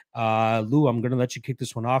now. Lou, I'm going to let you kick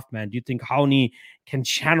this one off, man. Do you think Raoni can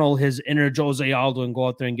channel his inner Jose Aldo and go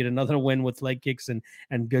out there and get another win with leg kicks and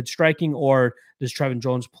good striking? Or does Trevin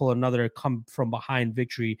Jones pull another come from behind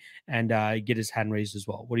victory and get his hand raised as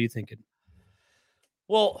well? What are you thinking?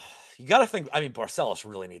 Well, you got to think, I mean, Barcelos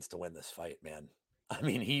really needs to win this fight, man. I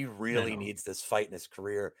mean, he really needs this fight in his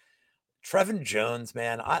career. Trevin Jones,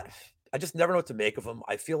 man, I just never know what to make of him.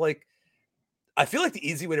 I feel like the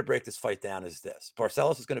easy way to break this fight down is this.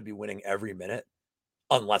 Barcelos is going to be winning every minute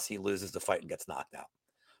unless he loses the fight and gets knocked out.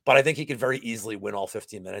 But I think he could very easily win all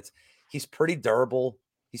 15 minutes. He's pretty durable.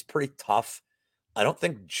 He's pretty tough. I don't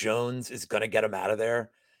think Jones is going to get him out of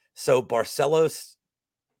there. So Barcelos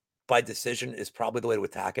by decision is probably the way to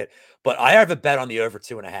attack it. But I have a bet on the over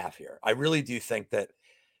 2.5 here. I really do think that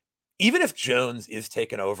even if Jones is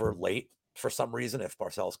taken over late for some reason, if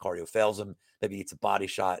Barcelos' cardio fails him, maybe it's a body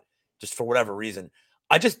shot, just for whatever reason,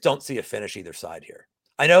 I just don't see a finish either side here.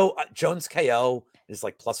 I know Jones KO is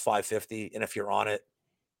like plus 550, and if you're on it,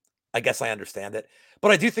 I guess I understand it. But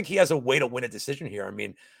I do think he has a way to win a decision here. I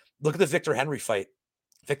mean, look at the Victor Henry fight.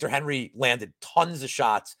 Victor Henry landed tons of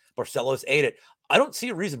shots. Barcelos ate it. I don't see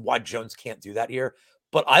a reason why Jones can't do that here,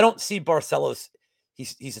 but I don't see Barcelos.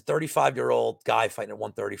 He's a 35-year-old guy fighting at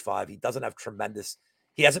 135. He doesn't have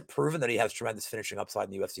he hasn't proven that he has tremendous finishing upside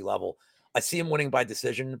in the UFC level. I see him winning by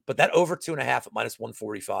decision, but that over 2.5 at minus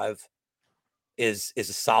 145 is a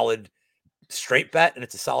solid straight bet, and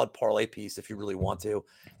it's a solid parlay piece if you really want to.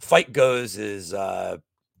 Fight goes is I'll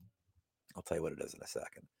tell you what it is in a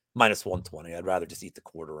second. Minus 120. I'd rather just eat the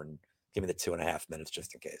quarter and give me the 2.5 minutes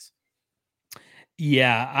just in case.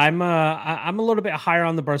 Yeah, I'm a little bit higher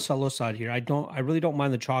on the Barcelos side here. I really don't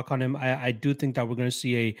mind the chalk on him. I do think that we're going to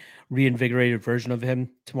see a reinvigorated version of him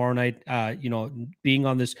tomorrow night. Being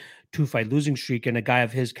on this 2-fight losing streak and a guy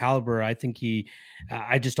of his caliber, I think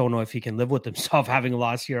I just don't know if he can live with himself having a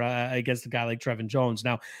loss here against a guy like Trevin Jones.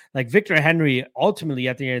 Now, like Victor Henry, ultimately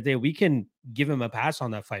at the end of the day, we can give him a pass on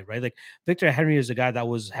that fight, right? Like Victor Henry is a guy that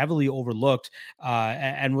was heavily overlooked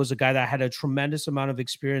and was a guy that had a tremendous amount of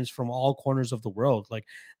experience from all corners of the world. Like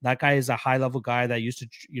that guy is a high level guy that used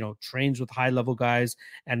to, trains with high level guys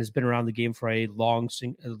and has been around the game for a long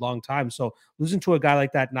time. So losing to a guy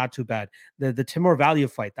like that, not too bad. The Timur Valiev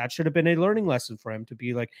fight, that should have been a learning lesson for him to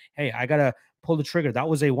be like, hey, I got to pull the trigger. That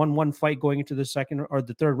was a 1-1 fight going into the second or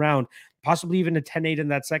the third round, possibly even a 10-8 in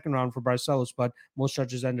that second round for Barcelos, but most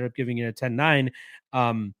judges ended up giving it a 10-9.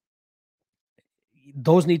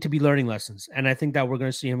 those need to be learning lessons. And I think that we're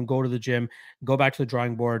going to see him go to the gym, go back to the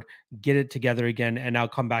drawing board, get it together again, and now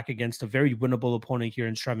come back against a very winnable opponent here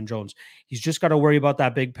in Trevin Jones. He's just got to worry about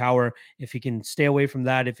that big power. If he can stay away from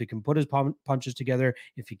that, if he can put his punches together,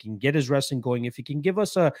 if he can get his wrestling going, if he can give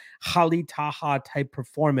us a Hali Taha type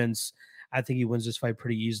performance, I think he wins this fight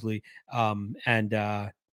pretty easily.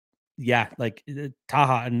 Yeah, like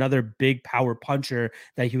Taha, another big power puncher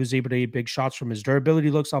that he was able to eat big shots from. His durability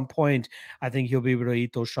looks on point. I think he'll be able to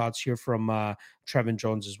eat those shots here from Trevin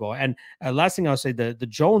Jones as well. And last thing I'll say, the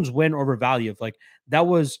Jones win over Valiev, like that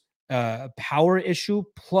was a power issue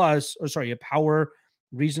a power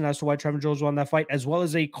reason as to why Trevin Jones won that fight, as well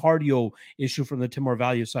as a cardio issue from the Timur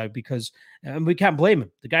Valiev side, because we can't blame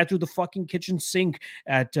him. The guy threw the fucking kitchen sink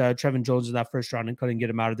at Trevin Jones in that first round and couldn't get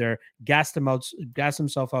him out of there, gassed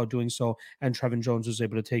himself out doing so, and Trevin Jones was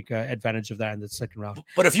able to take advantage of that in the second round.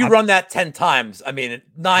 But if you run that 10 times, I mean,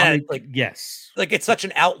 yes. Like it's such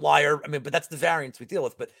an outlier. I mean, but that's the variance we deal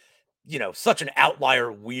with, but such an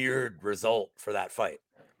outlier, weird result for that fight.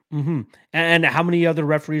 Mm-hmm. And how many other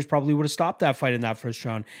referees probably would have stopped that fight in that first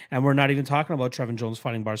round? And we're not even talking about Trevin Jones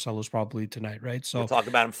fighting Barcelos probably tonight, right? So we'll talk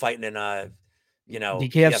about him fighting in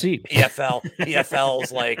DKFC,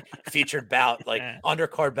 PFL's like featured bout, like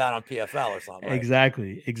undercard bout on PFL or something. Right?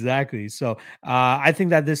 Exactly. So I think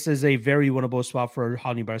that this is a very winnable spot for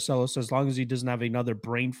Raoni Barcelos, as long as he doesn't have another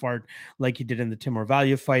brain fart like he did in the Timur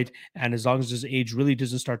Valiev fight, and as long as his age really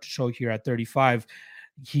doesn't start to show here at 35.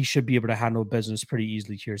 He should be able to handle business pretty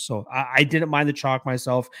easily here. So I didn't mind the chalk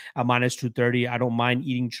myself at minus 230. I don't mind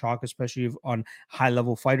eating chalk, especially on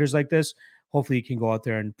high-level fighters like this. Hopefully he can go out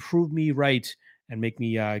there and prove me right and make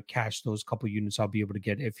me cash those couple units I'll be able to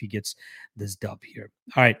get if he gets this dub here.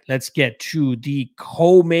 All right, let's get to the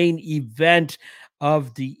co-main event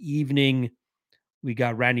of the evening. We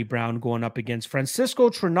got Randy Brown going up against Francisco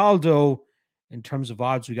Trinaldo. In terms of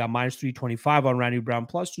odds, we got minus 325 on Randy Brown,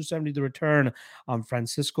 plus 270 the return on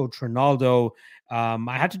Francisco Trinaldo. I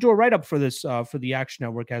had to do a write-up for this for the Action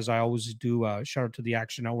Network, as I always do. Shout out to the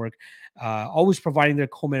Action Network, always providing their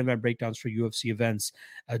co-main event breakdowns for UFC events.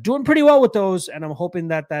 Doing pretty well with those, and I'm hoping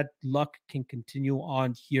that luck can continue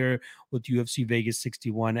on here with UFC Vegas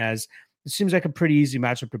 61, as it seems like a pretty easy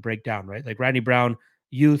matchup to break down, right? Like Randy Brown,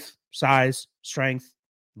 youth, size, strength,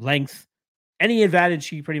 length. Any advantage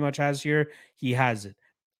he pretty much has here, he has it.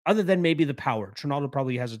 Other than maybe the power. Trinaldo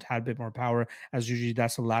probably has a tad bit more power, as usually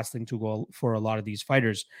that's the last thing to go for a lot of these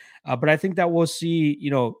fighters. But I think that we'll see,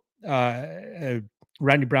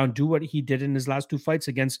 Randy Brown do what he did in his last two fights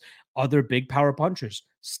against other big power punchers.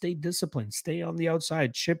 Stay disciplined, stay on the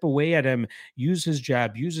outside, chip away at him, use his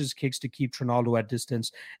jab, use his kicks to keep Trinaldo at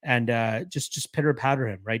distance, and just pitter patter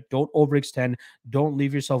him, right? Don't overextend. Don't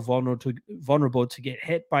leave yourself vulnerable to get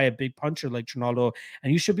hit by a big puncher like Trinaldo,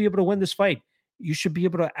 and you should be able to win this fight. You should be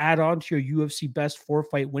able to add on to your UFC best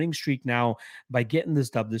 4-fight winning streak now by getting this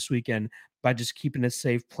dub this weekend, by just keeping it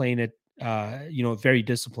safe, playing it, very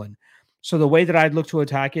disciplined. So the way that I'd look to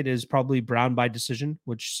attack it is probably Brown by decision,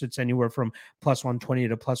 which sits anywhere from plus 120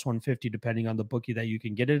 to plus 150, depending on the bookie that you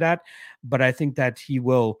can get it at. But I think that he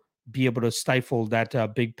will be able to stifle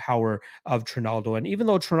that big power of Trinaldo. And even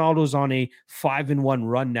though Trinaldo's on a 5-1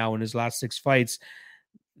 run now in his last 6 fights,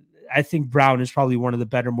 I think Brown is probably one of the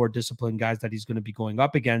better, more disciplined guys that he's going to be going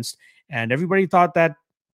up against. And everybody thought that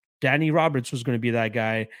Danny Roberts was going to be that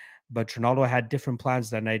guy, but Trinaldo had different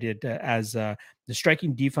plans that night, as the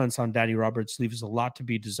striking defense on Danny Roberts leaves a lot to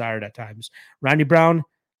be desired at times. Randy Brown,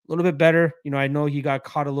 a little bit better. I know he got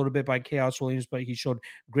caught a little bit by Chaos Williams, but he showed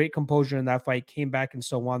great composure in that fight, came back and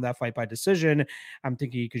still won that fight by decision. I'm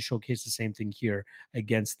thinking he could showcase the same thing here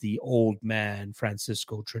against the old man,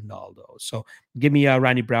 Francisco Trinaldo. So give me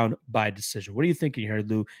Randy Brown by decision. What are you thinking here,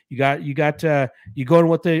 Lou? You going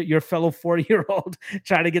with your fellow 40-year-old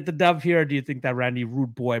trying to get the dub here, or do you think that Randy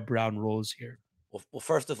Rude Boy Brown rolls here? Well,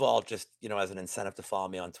 first of all, just, as an incentive to follow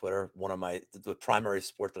me on Twitter, the primary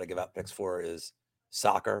sport that I give out picks for is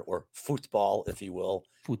soccer, or football, if you will.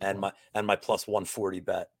 Football. And my plus 140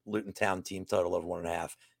 bet, Luton Town team total of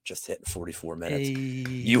 1.5, just hit in 44 minutes.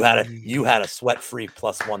 You had a sweat-free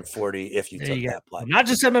plus 140 if you took that play. Not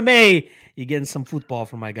just MMA, you're getting some football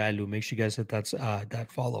from my guy Lou. Make sure you guys hit that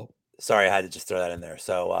follow. Sorry, I had to just throw that in there.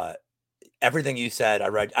 So everything you said,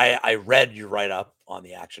 I read your write-up on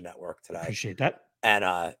the Action Network today. Appreciate that.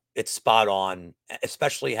 And it's spot on,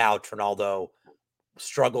 especially how Trinaldo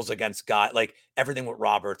struggles against guys, like everything with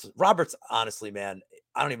Roberts. Roberts, honestly, man,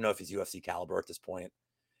 I don't even know if he's UFC caliber at this point.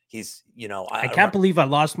 He's, I can't believe I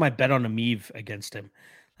lost my bet on Ameev against him.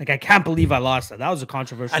 Like, I can't believe I lost that. That was a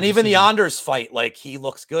controversial And even the Anders fight, like, he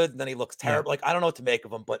looks good, and then he looks terrible. Yeah. Like, I don't know what to make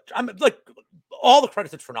of him, but I'm like, all the credit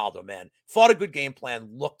to Trinaldo, man. Fought a good game plan,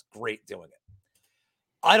 looked great doing it.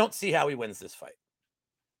 I don't see how he wins this fight.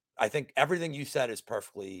 I think everything you said is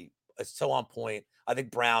so on point. I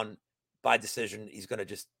think Brown, by decision, he's going to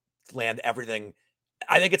just land everything.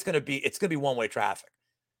 I think it's going to be one-way traffic.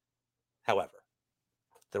 However,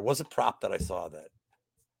 there was a prop that I saw that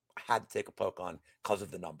I had to take a poke on because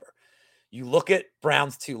of the number. You look at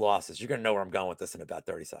Brown's 2 losses. You're going to know where I'm going with this in about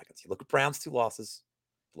 30 seconds. You look at Brown's 2 losses.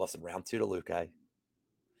 He lost in round 2 to Luque.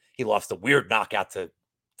 He lost a weird knockout to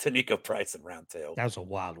Nico Price in round 2. That was a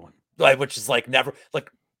wild one. Which is never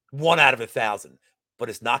 1 out of 1,000. But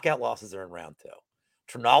his knockout losses are in round 2.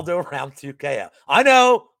 Trinaldo round 2 KO. I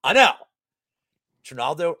know.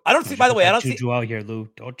 Trinaldo. I don't see. By the way, I don't see juju out here, Lou.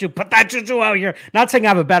 Don't you put that juju out here? Not saying I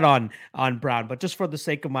have a bet on Brown, but just for the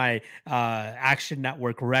sake of my Action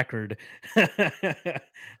Network record.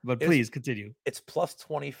 But please continue. It's plus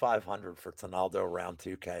 2,500 for Trinaldo round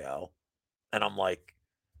 2 KO, and I'm like,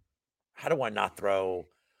 how do I not throw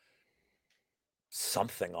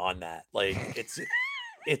something on that?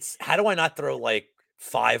 It's how do I not throw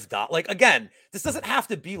 $5? Again, this doesn't have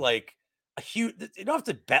to be a huge. You don't have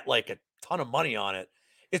to bet a ton of money on it.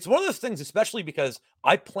 It's one of those things, especially because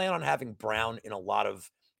I plan on having Brown in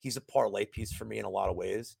he's a parlay piece for me in a lot of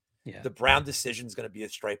ways. Yeah. The Brown decision is going to be a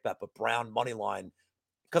straight bet, but Brown money line,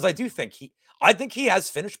 because I think he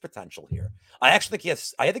has finish potential here. I think he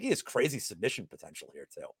has crazy submission potential here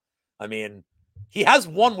too. I mean, he has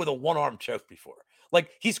won with a one-arm choke before.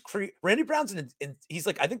 Randy Brown's he's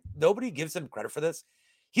I think nobody gives him credit for this.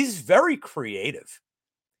 He's very creative.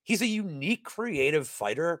 He's a unique, creative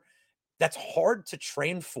fighter that's hard to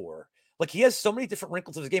train for. He has so many different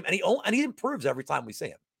wrinkles of his game, and he improves every time we see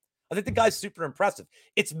him. I think the guy's super impressive.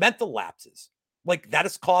 It's mental lapses. That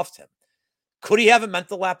has cost him. Could he have a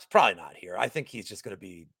mental lapse? Probably not here. I think he's just going to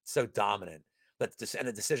be so dominant and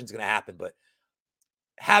the decision's going to happen. But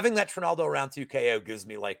having that Trinaldo round 2 KO gives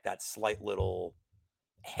me that slight little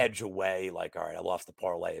hedge away. All right, I lost the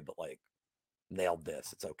parlay, but nailed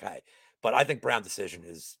this. It's okay. But I think Brown decision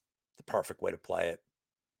is the perfect way to play it.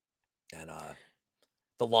 And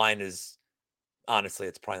the line is, honestly,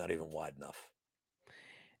 it's probably not even wide enough.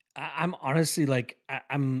 I'm honestly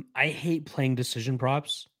I hate playing decision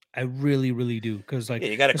props. I really, really do. Because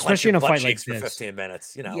you got to especially in a fight like for 15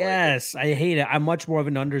 minutes, Yes, I hate it. I'm much more of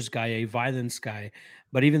an unders guy, a violence guy.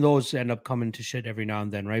 But even those end up coming to shit every now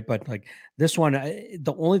and then, right? But this one,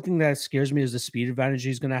 the only thing that scares me is the speed advantage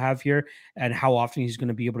he's going to have here and how often he's going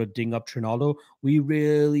to be able to ding up Trinaldo. We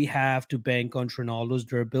really have to bank on Trinaldo's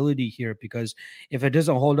durability here, because if it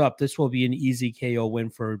doesn't hold up, this will be an easy KO win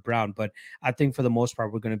for Brown. But I think for the most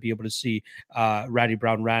part, we're going to be able to see Randy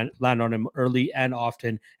Brown land on him early and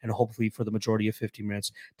often, and hopefully for the majority of 15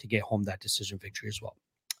 minutes to get home that decision victory as well.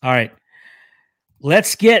 All right.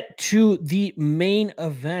 Let's get to the main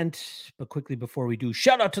event, but quickly before we do,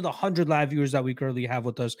 shout out to the 100 live viewers that we currently have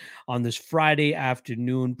with us on this Friday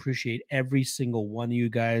afternoon. Appreciate every single one of you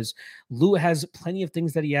guys. Lou has plenty of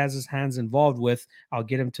things that he has his hands involved with. I'll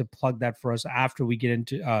get him to plug that for us after we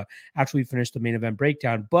finish the main event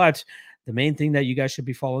breakdown. But the main thing that you guys should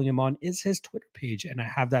be following him on is his Twitter page, and I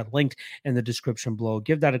have that linked in the description below.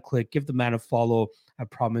 Give that a click. Give the man a follow. I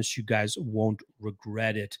promise you guys won't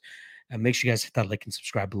regret it. And make sure you guys hit that like and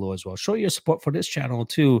subscribe below as well. Show your support for this channel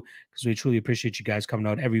too, because we truly appreciate you guys coming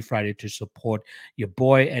out every Friday to support your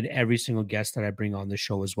boy and every single guest that I bring on the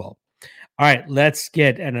show as well. All right, let's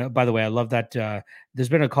get, and by the way, I love that there's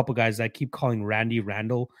been a couple guys that keep calling Randy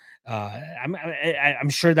Randall. I'm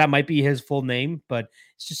sure that might be his full name, but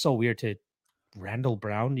it's just so weird to Randall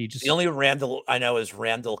Brown. The only Randall I know is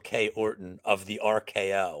Randall K. Orton of the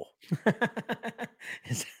RKO.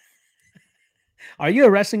 Are you a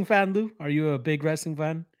wrestling fan, Lou? Are you a big wrestling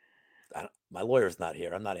fan? My lawyer's not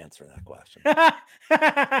here. I'm not answering that question.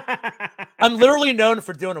 I'm literally known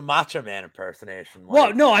for doing a Macho Man impersonation.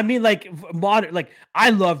 Well, no, I mean modern. I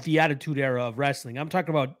love the Attitude Era of wrestling. I'm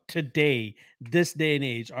talking about today, this day and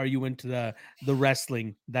age. Are you into the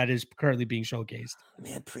wrestling that is currently being showcased?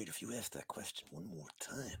 Man, Preet, if you ask that question one more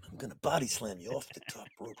time, I'm gonna body slam you off the top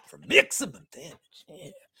rope for maximum damage. Yeah.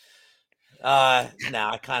 I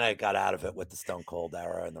kind of got out of it with the Stone Cold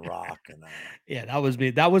era and The Rock, and yeah, that was me.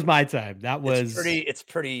 That was my time. That was it's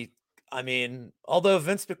pretty. I mean, although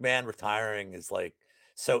Vince McMahon retiring is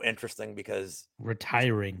so interesting because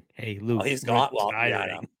retiring. Hey, Luke, he's gone. Well,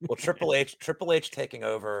 yeah, well, Triple H taking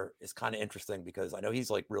over is kind of interesting because I know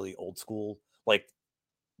he's really old school, the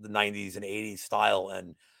 90s and 80s style,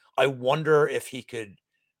 and I wonder if he could.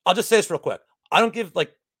 I'll just say this real quick. I don't give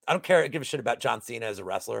a shit about John Cena as a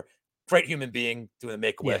wrestler. Great human being doing the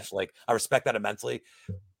Make-A-Wish. I respect that immensely.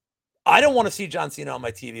 I don't want to see John Cena on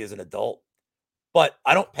my TV as an adult. but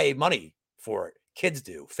I don't pay money for it. Kids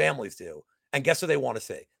do, families do. And guess what they want to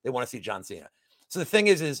see? They want to see John Cena. So the thing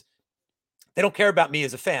is they don't care about me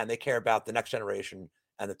as a fan. They care about the next generation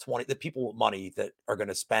and the people with money that are going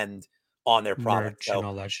to spend on their product. Merch and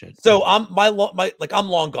all that shit. So I'm I'm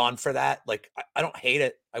long gone for that. Like I don't hate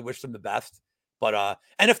it. I wish them the best. But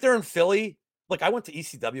and if they're in Philly, like I went to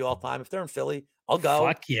ECW all the time. If they're in Philly, I'll go.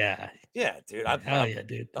 Fuck yeah. Yeah, dude. Hell yeah,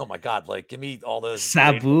 dude. Oh my god, like give me all those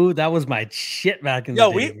Sabu. That was my shit back in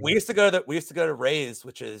the day. we used to go to Ray's,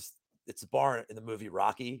 which is it's a bar in the movie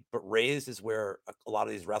Rocky, but Ray's is where a lot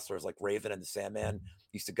of these wrestlers like Raven and the Sandman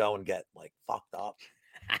used to go and get like fucked up.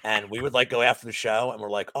 And we would like go after the show and we're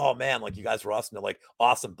like, oh man, like you guys were awesome. They're like,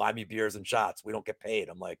 awesome, buy me beers and shots. We don't get paid.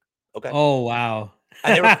 I'm like, okay. Oh wow.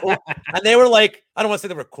 And they were cool. And they were like, I don't want to say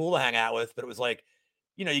they were cool to hang out with, but it was like,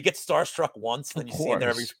 you know, you get starstruck once, then you see him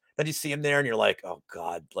there then you see him there and you're like, oh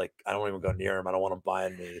God, like I don't even go near him. I don't want him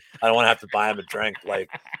buying me. I don't want to have to buy him a drink. Like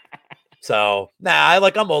so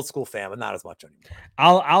I'm old school fan, but not as much anymore.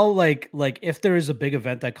 I'll like if there is a big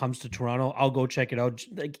event that comes to Toronto, I'll go check it out.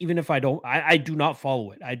 Like even if I do not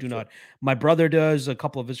follow it. I do not. My brother does, a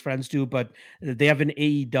couple of his friends do, but they have an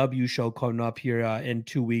AEW show coming up here in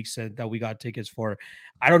 2 weeks that we got tickets for.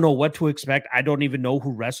 I don't know what to expect. I don't even know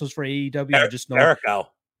who wrestles for AEW. I just know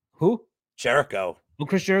Jericho. Who? Jericho. Oh,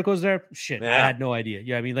 Chris Jericho's there? Shit, yeah. I had no idea.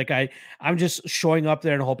 Yeah, I mean, like I'm just showing up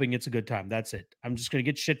there and hoping it's a good time. That's it. I'm just gonna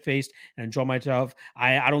get shit faced and enjoy myself.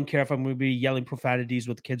 I don't care if I'm gonna be yelling profanities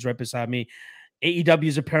with kids right beside me. AEW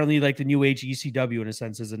is apparently like the new age ECW in a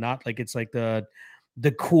sense, is it not? Like it's like the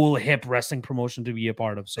cool hip wrestling promotion to be a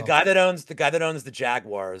part of. So the guy that owns the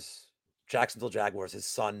Jaguars, Jacksonville Jaguars, his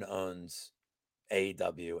son owns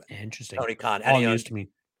AEW. Interesting. Tony Khan. All news to me.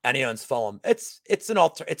 And he owns Fulham. It's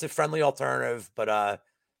a friendly alternative, but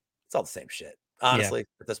it's all the same shit. Honestly,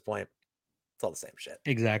 at this point, it's all the same shit.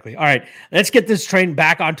 Exactly. All right, let's get this train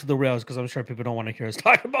back onto the rails because I'm sure people don't want to hear us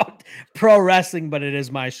talk about pro wrestling, but it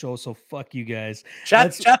is my show, so fuck you guys.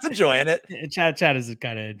 Chat's enjoying it. Chat is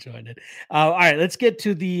kind of enjoying it. All right, let's get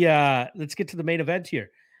to the main event here.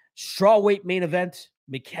 Strawweight main event.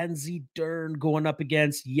 Mackenzie Dern going up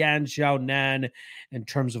against Yan Xiaonan. In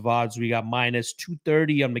terms of odds, we got minus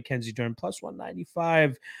 230 on Mackenzie Dern, plus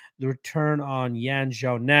 195. The return on Yan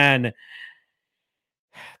Xiaonan.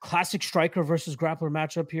 Classic striker versus grappler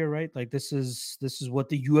matchup here, right? Like this is what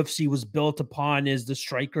the UFC was built upon. Is the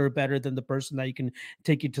striker better than the person that you can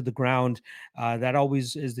take you to the ground? That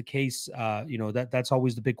always is the case. That's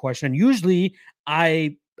always the big question. And usually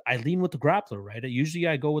I lean with the grappler, right? Usually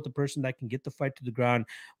I go with the person that can get the fight to the ground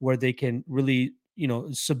where they can really,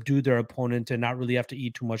 subdue their opponent and not really have to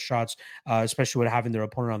eat too much shots, especially with having their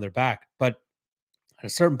opponent on their back. But at a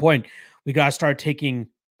certain point, we got to start taking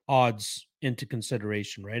odds into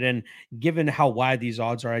consideration, right? And given how wide these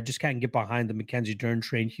odds are, I just can't get behind the Mackenzie Dern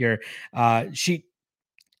train here.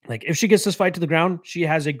 If she gets this fight to the ground, she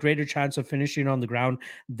has a greater chance of finishing on the ground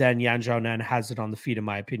than Yan Xiaonan has it on the feet, in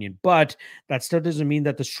my opinion. But that still doesn't mean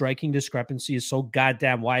that the striking discrepancy is so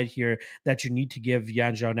goddamn wide here that you need to give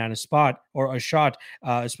Yan Xiaonan a spot or a shot,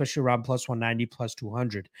 especially around plus 190, plus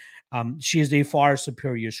 200. She is a far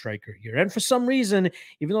superior striker here. And for some reason,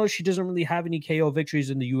 even though she doesn't really have any KO victories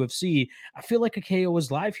in the UFC, I feel like a KO is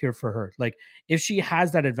live here for her. Like if she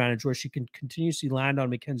has that advantage where she can continuously land on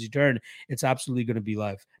Mackenzie Dern, it's absolutely going to be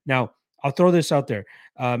live. Now, I'll throw this out there.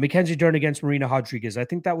 Mackenzie Dern against Marina Rodriguez. I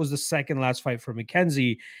think that was the second last fight for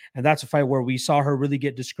Mackenzie. And that's a fight where we saw her really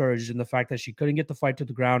get discouraged in the fact that she couldn't get the fight to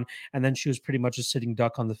the ground. And then she was pretty much a sitting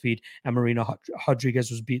duck on the feet. And Marina Rodriguez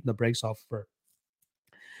was beating the brakes off of her.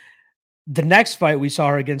 The next fight we saw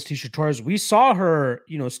her against Tecia Torres, we saw her,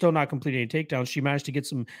 still not completing any takedowns. She managed to get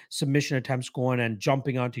some submission attempts going and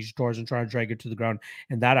jumping on Tecia Torres and trying to drag her to the ground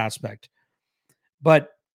in that aspect.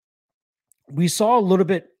 But we saw a little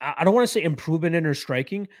bit, I don't want to say improvement in her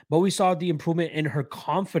striking, but we saw the improvement in her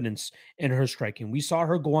confidence in her striking. We saw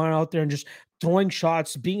her going out there and just throwing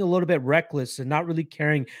shots, being a little bit reckless and not really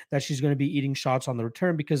caring that she's going to be eating shots on the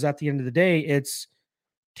return, because at the end of the day, it's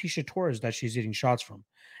Tecia Torres that she's eating shots from.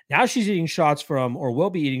 Now she's eating shots from, or will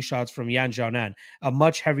be eating shots from, Yan Xiaonan, a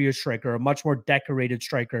much heavier striker, a much more decorated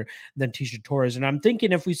striker than Tecia Torres. And I'm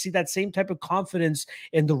thinking if we see that same type of confidence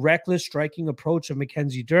in the reckless striking approach of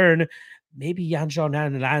Mackenzie Dern, maybe Yan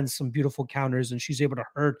Xiaonan lands some beautiful counters and she's able to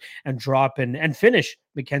hurt and drop and finish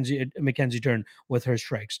Mackenzie Dern with her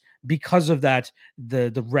strikes. Because of that,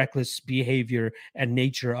 the reckless behavior and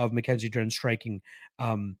nature of Mackenzie Dern's striking.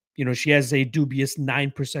 She has a dubious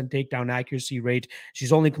 9% takedown accuracy rate.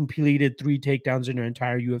 She's only completed 3 takedowns in her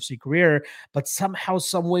entire UFC career, but somehow,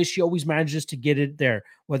 some way, she always manages to get it there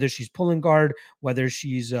whether she's pulling guard, whether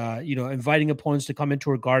she's inviting opponents to come into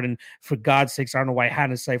her guard. And for God's sakes, I don't know why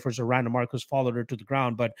Hannah Cifers or Randa Marcos followed her to the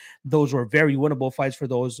ground, but those were very winnable fights for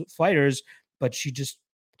those fighters. But she just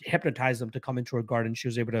hypnotized them to come into her guard, and she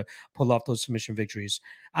was able to pull off those submission victories.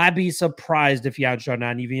 I'd be surprised if Yan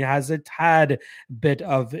Xiaonan even has a tad bit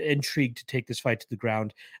of intrigue to take this fight to the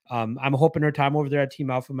ground. I'm hoping her time over there at Team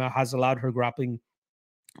Alpha Male has allowed her grappling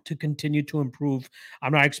to continue to improve.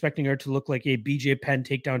 I'm not expecting her to look like a BJ Penn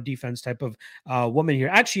takedown defense type of woman here.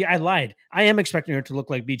 Actually, I lied. I am expecting her to look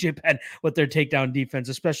like BJ Penn with their takedown defense,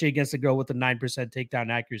 especially against a girl with a 9% takedown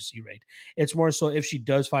accuracy rate. It's more so if she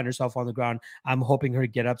does find herself on the ground, I'm hoping her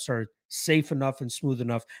get-ups are safe enough and smooth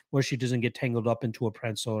enough where she doesn't get tangled up into a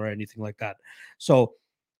prensil or anything like that. So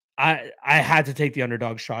I had to take the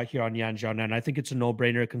underdog shot here on Yan Xiaonan, and I think it's a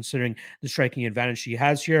no-brainer considering the striking advantage she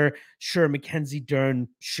has here. Sure, Mackenzie Dern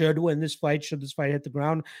should win this fight, should this fight hit the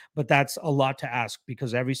ground, but that's a lot to ask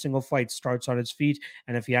because every single fight starts on its feet,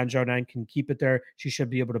 and if Yan Xiaonan can keep it there, she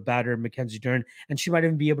should be able to batter Mackenzie Dern, and she might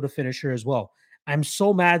even be able to finish her as well. I'm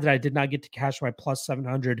so mad that I did not get to cash my plus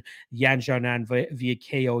 700 Yan Xiaonan via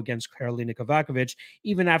KO against Karolina Kovacevic,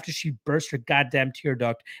 even after she burst her goddamn tear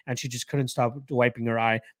duct and she just couldn't stop wiping her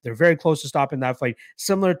eye. They're very close to stopping that fight,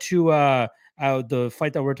 similar to the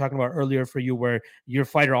fight that we were talking about earlier for you, where your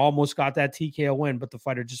fighter almost got that TKO win, but the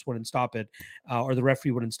fighter just wouldn't stop it, or the referee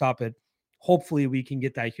wouldn't stop it. Hopefully we can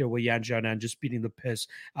get that here with Yan Xiaonan just beating the piss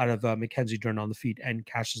out of Mackenzie Dern on the feet and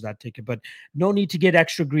cashes that ticket. But no need to get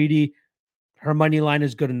extra greedy. Her money line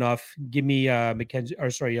is good enough. Give me Yan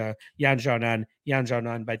Xiaonan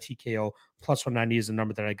by TKO. Plus 190 is the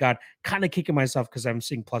number that I got. Kind of kicking myself because I'm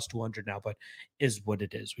seeing plus 200 now, but is what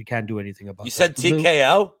it is. We can't do anything about it. You said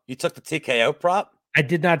TKO? You took the TKO prop? I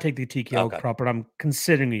did not take the TKO prop, but I'm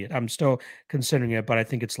considering it. I'm still considering it, but I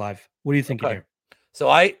think it's live. What do you think here? So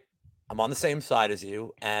I'm on the same side as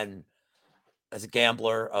you, and as a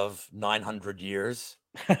gambler of 900 years,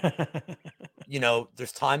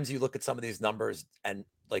 there's times you look at some of these numbers and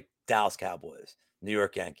like Dallas Cowboys, New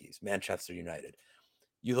York Yankees, Manchester United,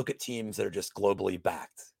 you look at teams that are just globally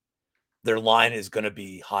backed. Their line is going to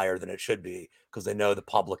be higher than it should be because they know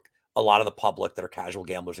a lot of the public that are casual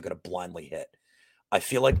gamblers are going to blindly hit. I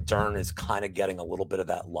feel like Dern is kind of getting a little bit of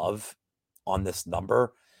that love on this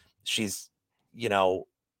number. She's, I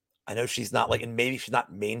know she's not and maybe she's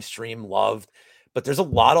not mainstream loved, but there's a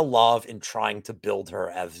lot of love in trying to build her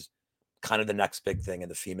as kind of the next big thing in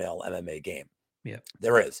the female MMA game. Yeah,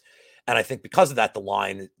 there is. And I think because of that, the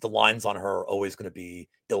lines on her are always going to be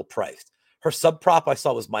ill-priced. Her sub prop I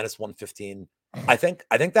saw was minus 115. I think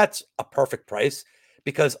that's a perfect price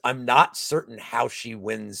because I'm not certain how she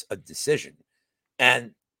wins a decision.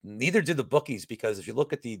 And neither did the bookies, because if you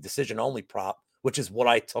look at the decision only prop, which is what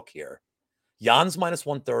I took here, Jan's minus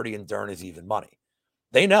 130 and Dern is even money.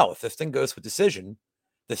 They know if this thing goes with decision,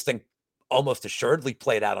 this thing almost assuredly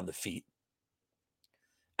played out on the feet.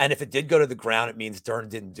 And if it did go to the ground, it means Dern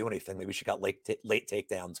didn't do anything. Maybe she got late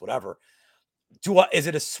takedowns, whatever. Is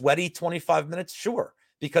it a sweaty 25 minutes? Sure,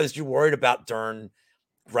 because you're worried about Dern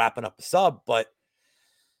wrapping up the sub. But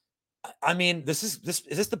I mean, is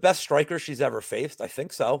this the best striker she's ever faced? I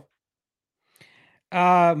think so.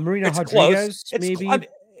 Marina Rodriguez, maybe.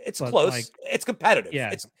 It's close. It's competitive.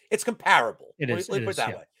 Yeah, it's comparable. It is. Put it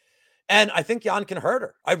that way. And I think Yan can hurt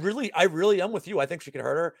her. I really am with you. I think she can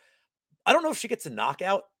hurt her. I don't know if she gets a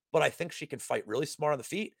knockout, but I think she can fight really smart on the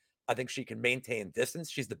feet. I think she can maintain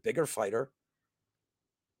distance. She's the bigger fighter.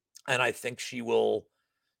 And I think she's going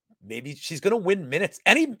to win minutes.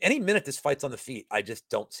 Any minute this fight's on the feet, I just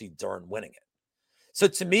don't see Dern winning it. So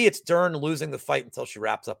to me, it's Dern losing the fight until she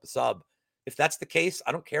wraps up the sub. If that's the case,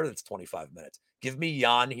 I don't care that it's 25 minutes. Give me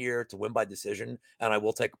Yan here to win by decision, and I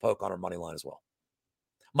will take a poke on her money line as well.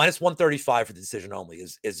 Minus 135 for the decision only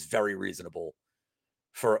is very reasonable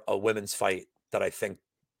for a women's fight that I think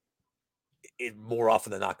it more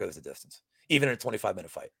often than not goes the distance, even in a 25-minute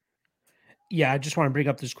fight. Yeah, I just want to bring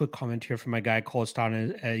up this quick comment here from my guy,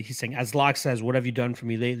 Colston. He's saying, as Locke says, what have you done for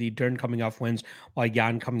me lately? Dern coming off wins while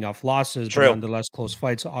Yan coming off losses, True. But nonetheless close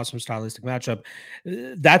fights, awesome stylistic matchup.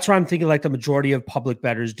 That's what I'm thinking like the majority of public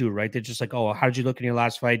bettors do, right? They're just like, oh, how did you look in your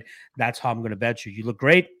last fight? That's how I'm going to bet you. You look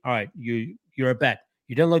great. All right, you're a bet.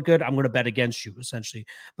 You didn't look good, I'm going to bet against you, essentially.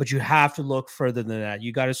 But you have to look further than that.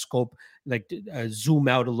 You got to scope, zoom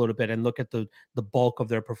out a little bit and look at the bulk of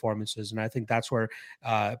their performances. And I think that's where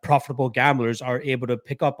profitable gamblers are able to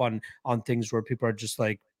pick up on things where people are just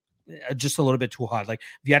like, just a little bit too hot. Like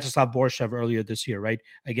Vyacheslav Borshev earlier this year, right?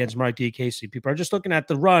 Against Mark Diakese. People are just looking at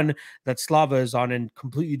the run that Slava is on and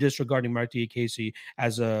completely disregarding Mark Diakese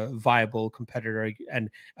as a viable competitor and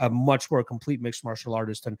a much more complete mixed martial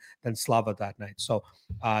artist than Slava that night. So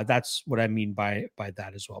that's what I mean by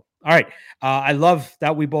that as well. All right. I love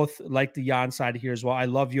that we both like the Yan side here as well. I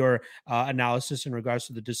love your analysis in regards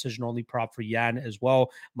to the decision only prop for Yan as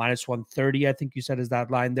well. Minus 130, I think you said is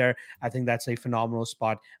that line there. I think that's a phenomenal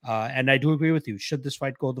spot. And I do agree with you. Should this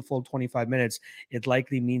fight go the full 25 minutes, it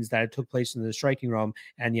likely means that it took place in the striking realm,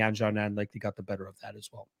 and Yan Xiaonan likely got the better of that as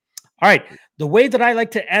well. All right. The way that I like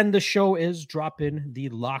to end the show is drop in the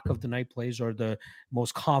lock of the night plays, or the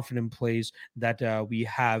most confident plays that we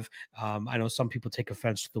have. I know some people take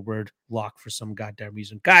offense to the word lock for some goddamn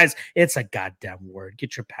reason. Guys, it's a goddamn word.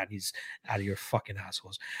 Get your panties out of your fucking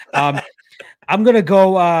assholes. I'm going to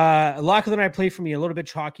go lock of the night play for me. A little bit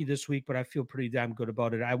chalky this week, but I feel pretty damn good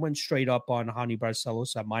about it. I went straight up on Hani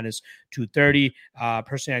Barcelos at minus 230.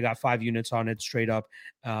 Personally, I got 5 units on it straight up.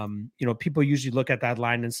 People usually look at that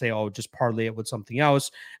line and say, oh, just parlay it with something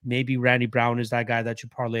else. Maybe Randy Brown is that guy that you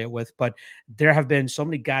parlay it with. But there have been so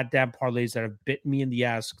many goddamn parlays that have bit me in the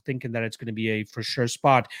ass thinking that it's going to be a for sure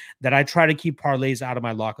spot, that I try to keep parlays out of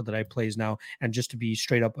my lock of the night plays now, and just to be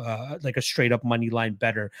straight up like a straight up money line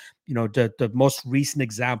better. The most recent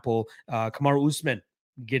example, Kamaru Usman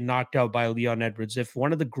get knocked out by Leon Edwards. If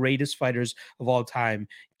one of the greatest fighters of all time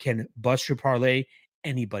can bust your parlay,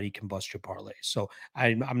 anybody can bust your parlay. So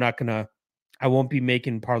I won't be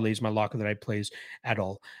making parlays my lock of the night plays at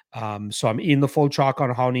all. So I'm eating the full chalk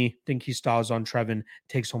on Hani. Think he styles on Trevin,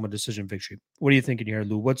 takes home a decision victory. What are you thinking here,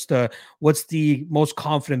 Lou? What's the most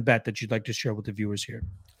confident bet that you'd like to share with the viewers here?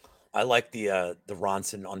 I like the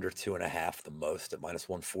Ronson under 2.5 the most at minus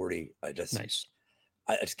 140. I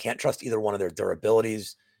just can't trust either one of their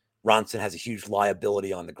durabilities. Ronson has a huge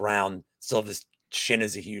liability on the ground. Still, his shin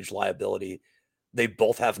is a huge liability. They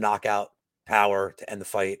both have knockout power to end the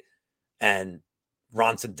fight, and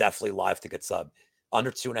Ronson definitely live to get sub.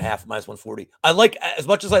 Under 2.5 minus 140. I like, as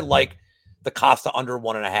much as I like the Costa under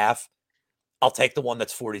 1.5, I'll take the one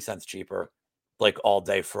that's 40 cents cheaper, like all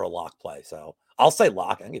day for a lock play. So I'll say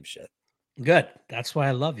lock. I don't give a shit. Good. That's why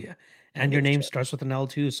I love you. And your name starts with an L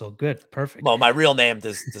too, so good, perfect. Well, my real name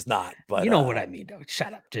does not, but you know what I mean. Though.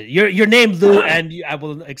 Shut up. Your name, Lou, and I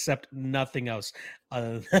will accept nothing else.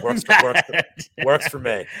 Works for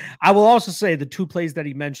me. I will also say the 2 plays that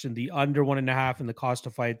he mentioned, the under 1.5 and the Costa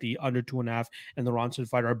fight, the under 2.5 and the Ronson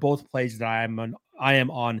fight, are both plays that I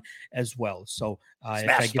am on as well. So if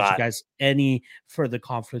I give you guys any further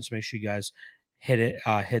confidence, make sure you guys hit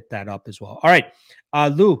that up as well. All right,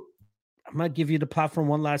 Lou, I'm going to give you the platform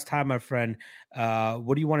one last time, my friend.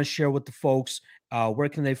 What do you want to share with the folks? Where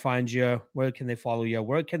can they find you? Where can they follow you?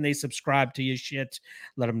 Where can they subscribe to your shit?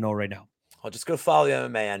 Let them know right now. I'll just go follow the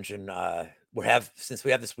MMA Engine. Since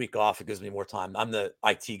we have this week off, it gives me more time. I'm the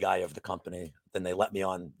IT guy of the company. Then they let me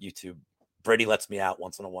on YouTube. Brady lets me out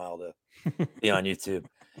once in a while to be on YouTube.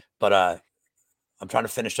 But I'm trying to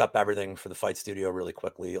finish up everything for the Fight Studio really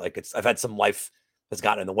quickly. I've had some life has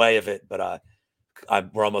gotten in the way of it, but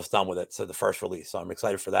we're almost done with it. So the first release. So I'm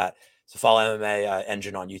excited for that. So follow MMA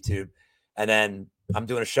Engine on YouTube. And then I'm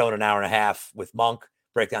doing a show in an hour and a half with Monk,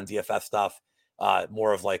 break down DFS stuff.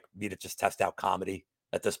 More of like me to just test out comedy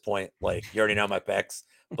at this point. Like, you already know my picks,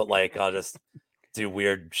 but like, I'll just do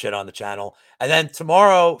weird shit on the channel. And then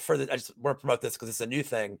tomorrow I just want to promote this because it's a new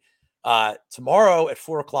thing. Tomorrow at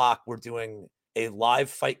 4:00, we're doing a live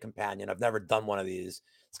fight companion. I've never done one of these.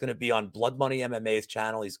 It's going to be on Blood Money MMA's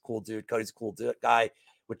channel. He's a cool dude. Cody's a cool guy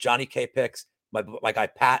with Johnny K picks. My guy,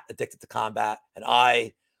 Pat, Addicted to Combat, and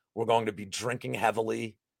we're going to be drinking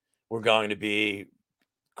heavily. We're going to be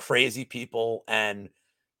crazy people. And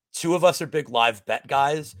 2 of us are big live bet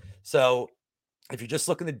guys. So if you're just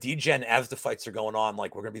looking to DGen as the fights are going on,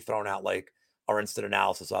 like, we're going to be throwing out like our instant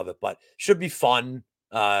analysis of it, but should be fun.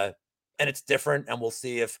 And it's different. And we'll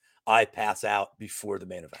see if I pass out before the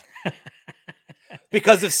main event.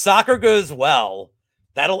 Because if soccer goes well,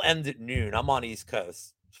 that'll end at noon. I'm on East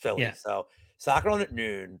Coast, Philly. Yeah. So soccer on at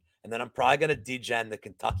noon. And then I'm probably going to degen the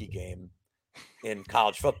Kentucky game in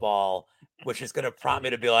college football, which is going to prompt me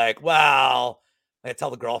to be like, well, I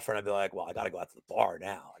tell the girlfriend, I'd be like, well, I got to go out to the bar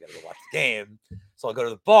now. I got to go watch the game. So I'll go to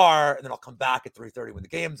the bar, and then I'll come back at 3:30 when the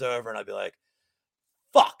game's over. And I'll be like,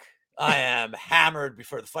 fuck, I am hammered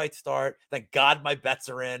before the fight start. Thank God my bets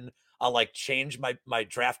are in. I'll like change my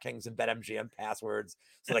DraftKings and BetMGM passwords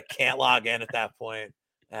so that I can't log in at that point.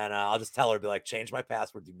 And I'll just tell her, be like, change my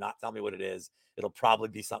password. Do not tell me what it is. It'll probably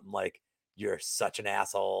be something like, you're such an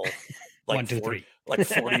asshole. Like 1, 2, 3. Like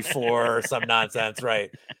 44 or some nonsense. Right.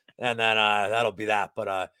 And then that'll be that.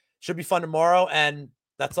 But should be fun tomorrow. And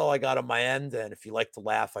that's all I got on my end. And if you like to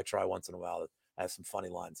laugh, I try once in a while. I have some funny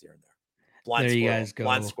lines here and there. There you guys go.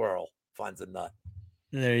 Blind squirrel finds a nut.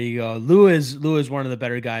 There you go. Lou is one of the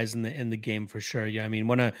better guys in the game for sure. Yeah, I mean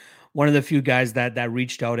one of the few guys that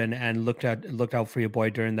reached out and looked out for your boy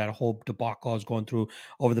during that whole debacle I was going through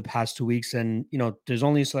over the past 2 weeks. And there's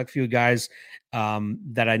only a select few guys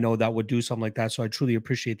that I know that would do something like that. So I truly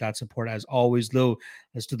appreciate that support as always, Lou.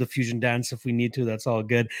 Let's do the fusion dance if we need to. That's all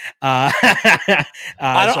good. I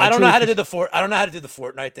don't know how to do the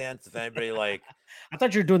Fortnite dance. If anybody like. I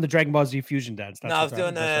thought you were doing the Dragon Ball Z fusion dance. That's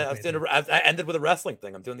I ended with a wrestling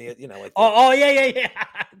thing. I'm doing the, like. Oh yeah.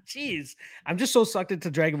 Jeez, I'm just so sucked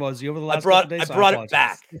into Dragon Ball Z over the last couple days. I brought it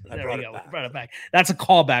back. Brought it back. That's a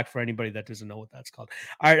callback for anybody that doesn't know what that's called.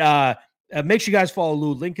 All right. Make sure you guys follow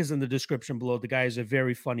Lou. Link is in the description below. The guy is a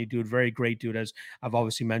very funny dude, very great dude, as I've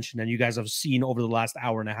obviously mentioned, and you guys have seen over the last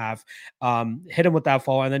hour and a half. Hit him with that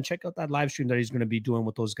follow, and then check out that live stream that he's going to be doing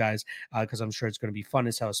with those guys, because I'm sure it's going to be fun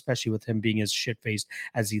as hell, especially with him being as shit-faced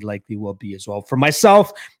as he likely will be as well. For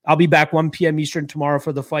myself, I'll be back 1 p.m. Eastern tomorrow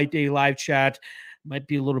for the Fight Day live chat. Might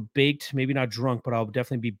be a little baked, maybe not drunk, but I'll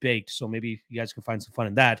definitely be baked. So maybe you guys can find some fun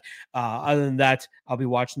in that. Other than that, I'll be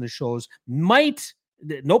watching the shows.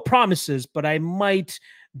 No promises, but I might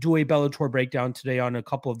do a Bellator breakdown today on a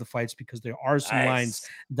couple of the fights, because there are some lines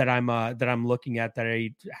that I'm looking at that I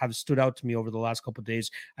have stood out to me over the last couple of days.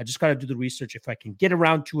 I just got to do the research. If I can get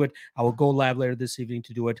around to it, I will go live later this evening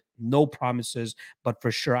to do it. No promises, but for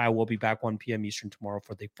sure I will be back 1 p.m. Eastern tomorrow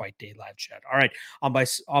for the Fight Day live chat. All right.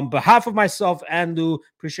 On behalf of myself and Lou,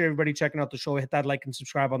 appreciate everybody checking out the show. Hit that like and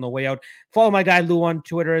subscribe on the way out. Follow my guy Lou on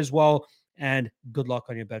Twitter as well. And good luck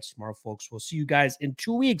on your bets tomorrow, folks. We'll see you guys in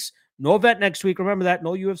 2 weeks. No event next week. Remember that.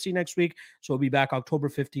 No UFC next week. So we'll be back October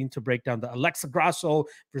 15th to break down the Alexa Grasso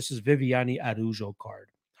versus Viviane Araújo card.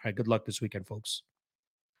 All right. Good luck this weekend, folks.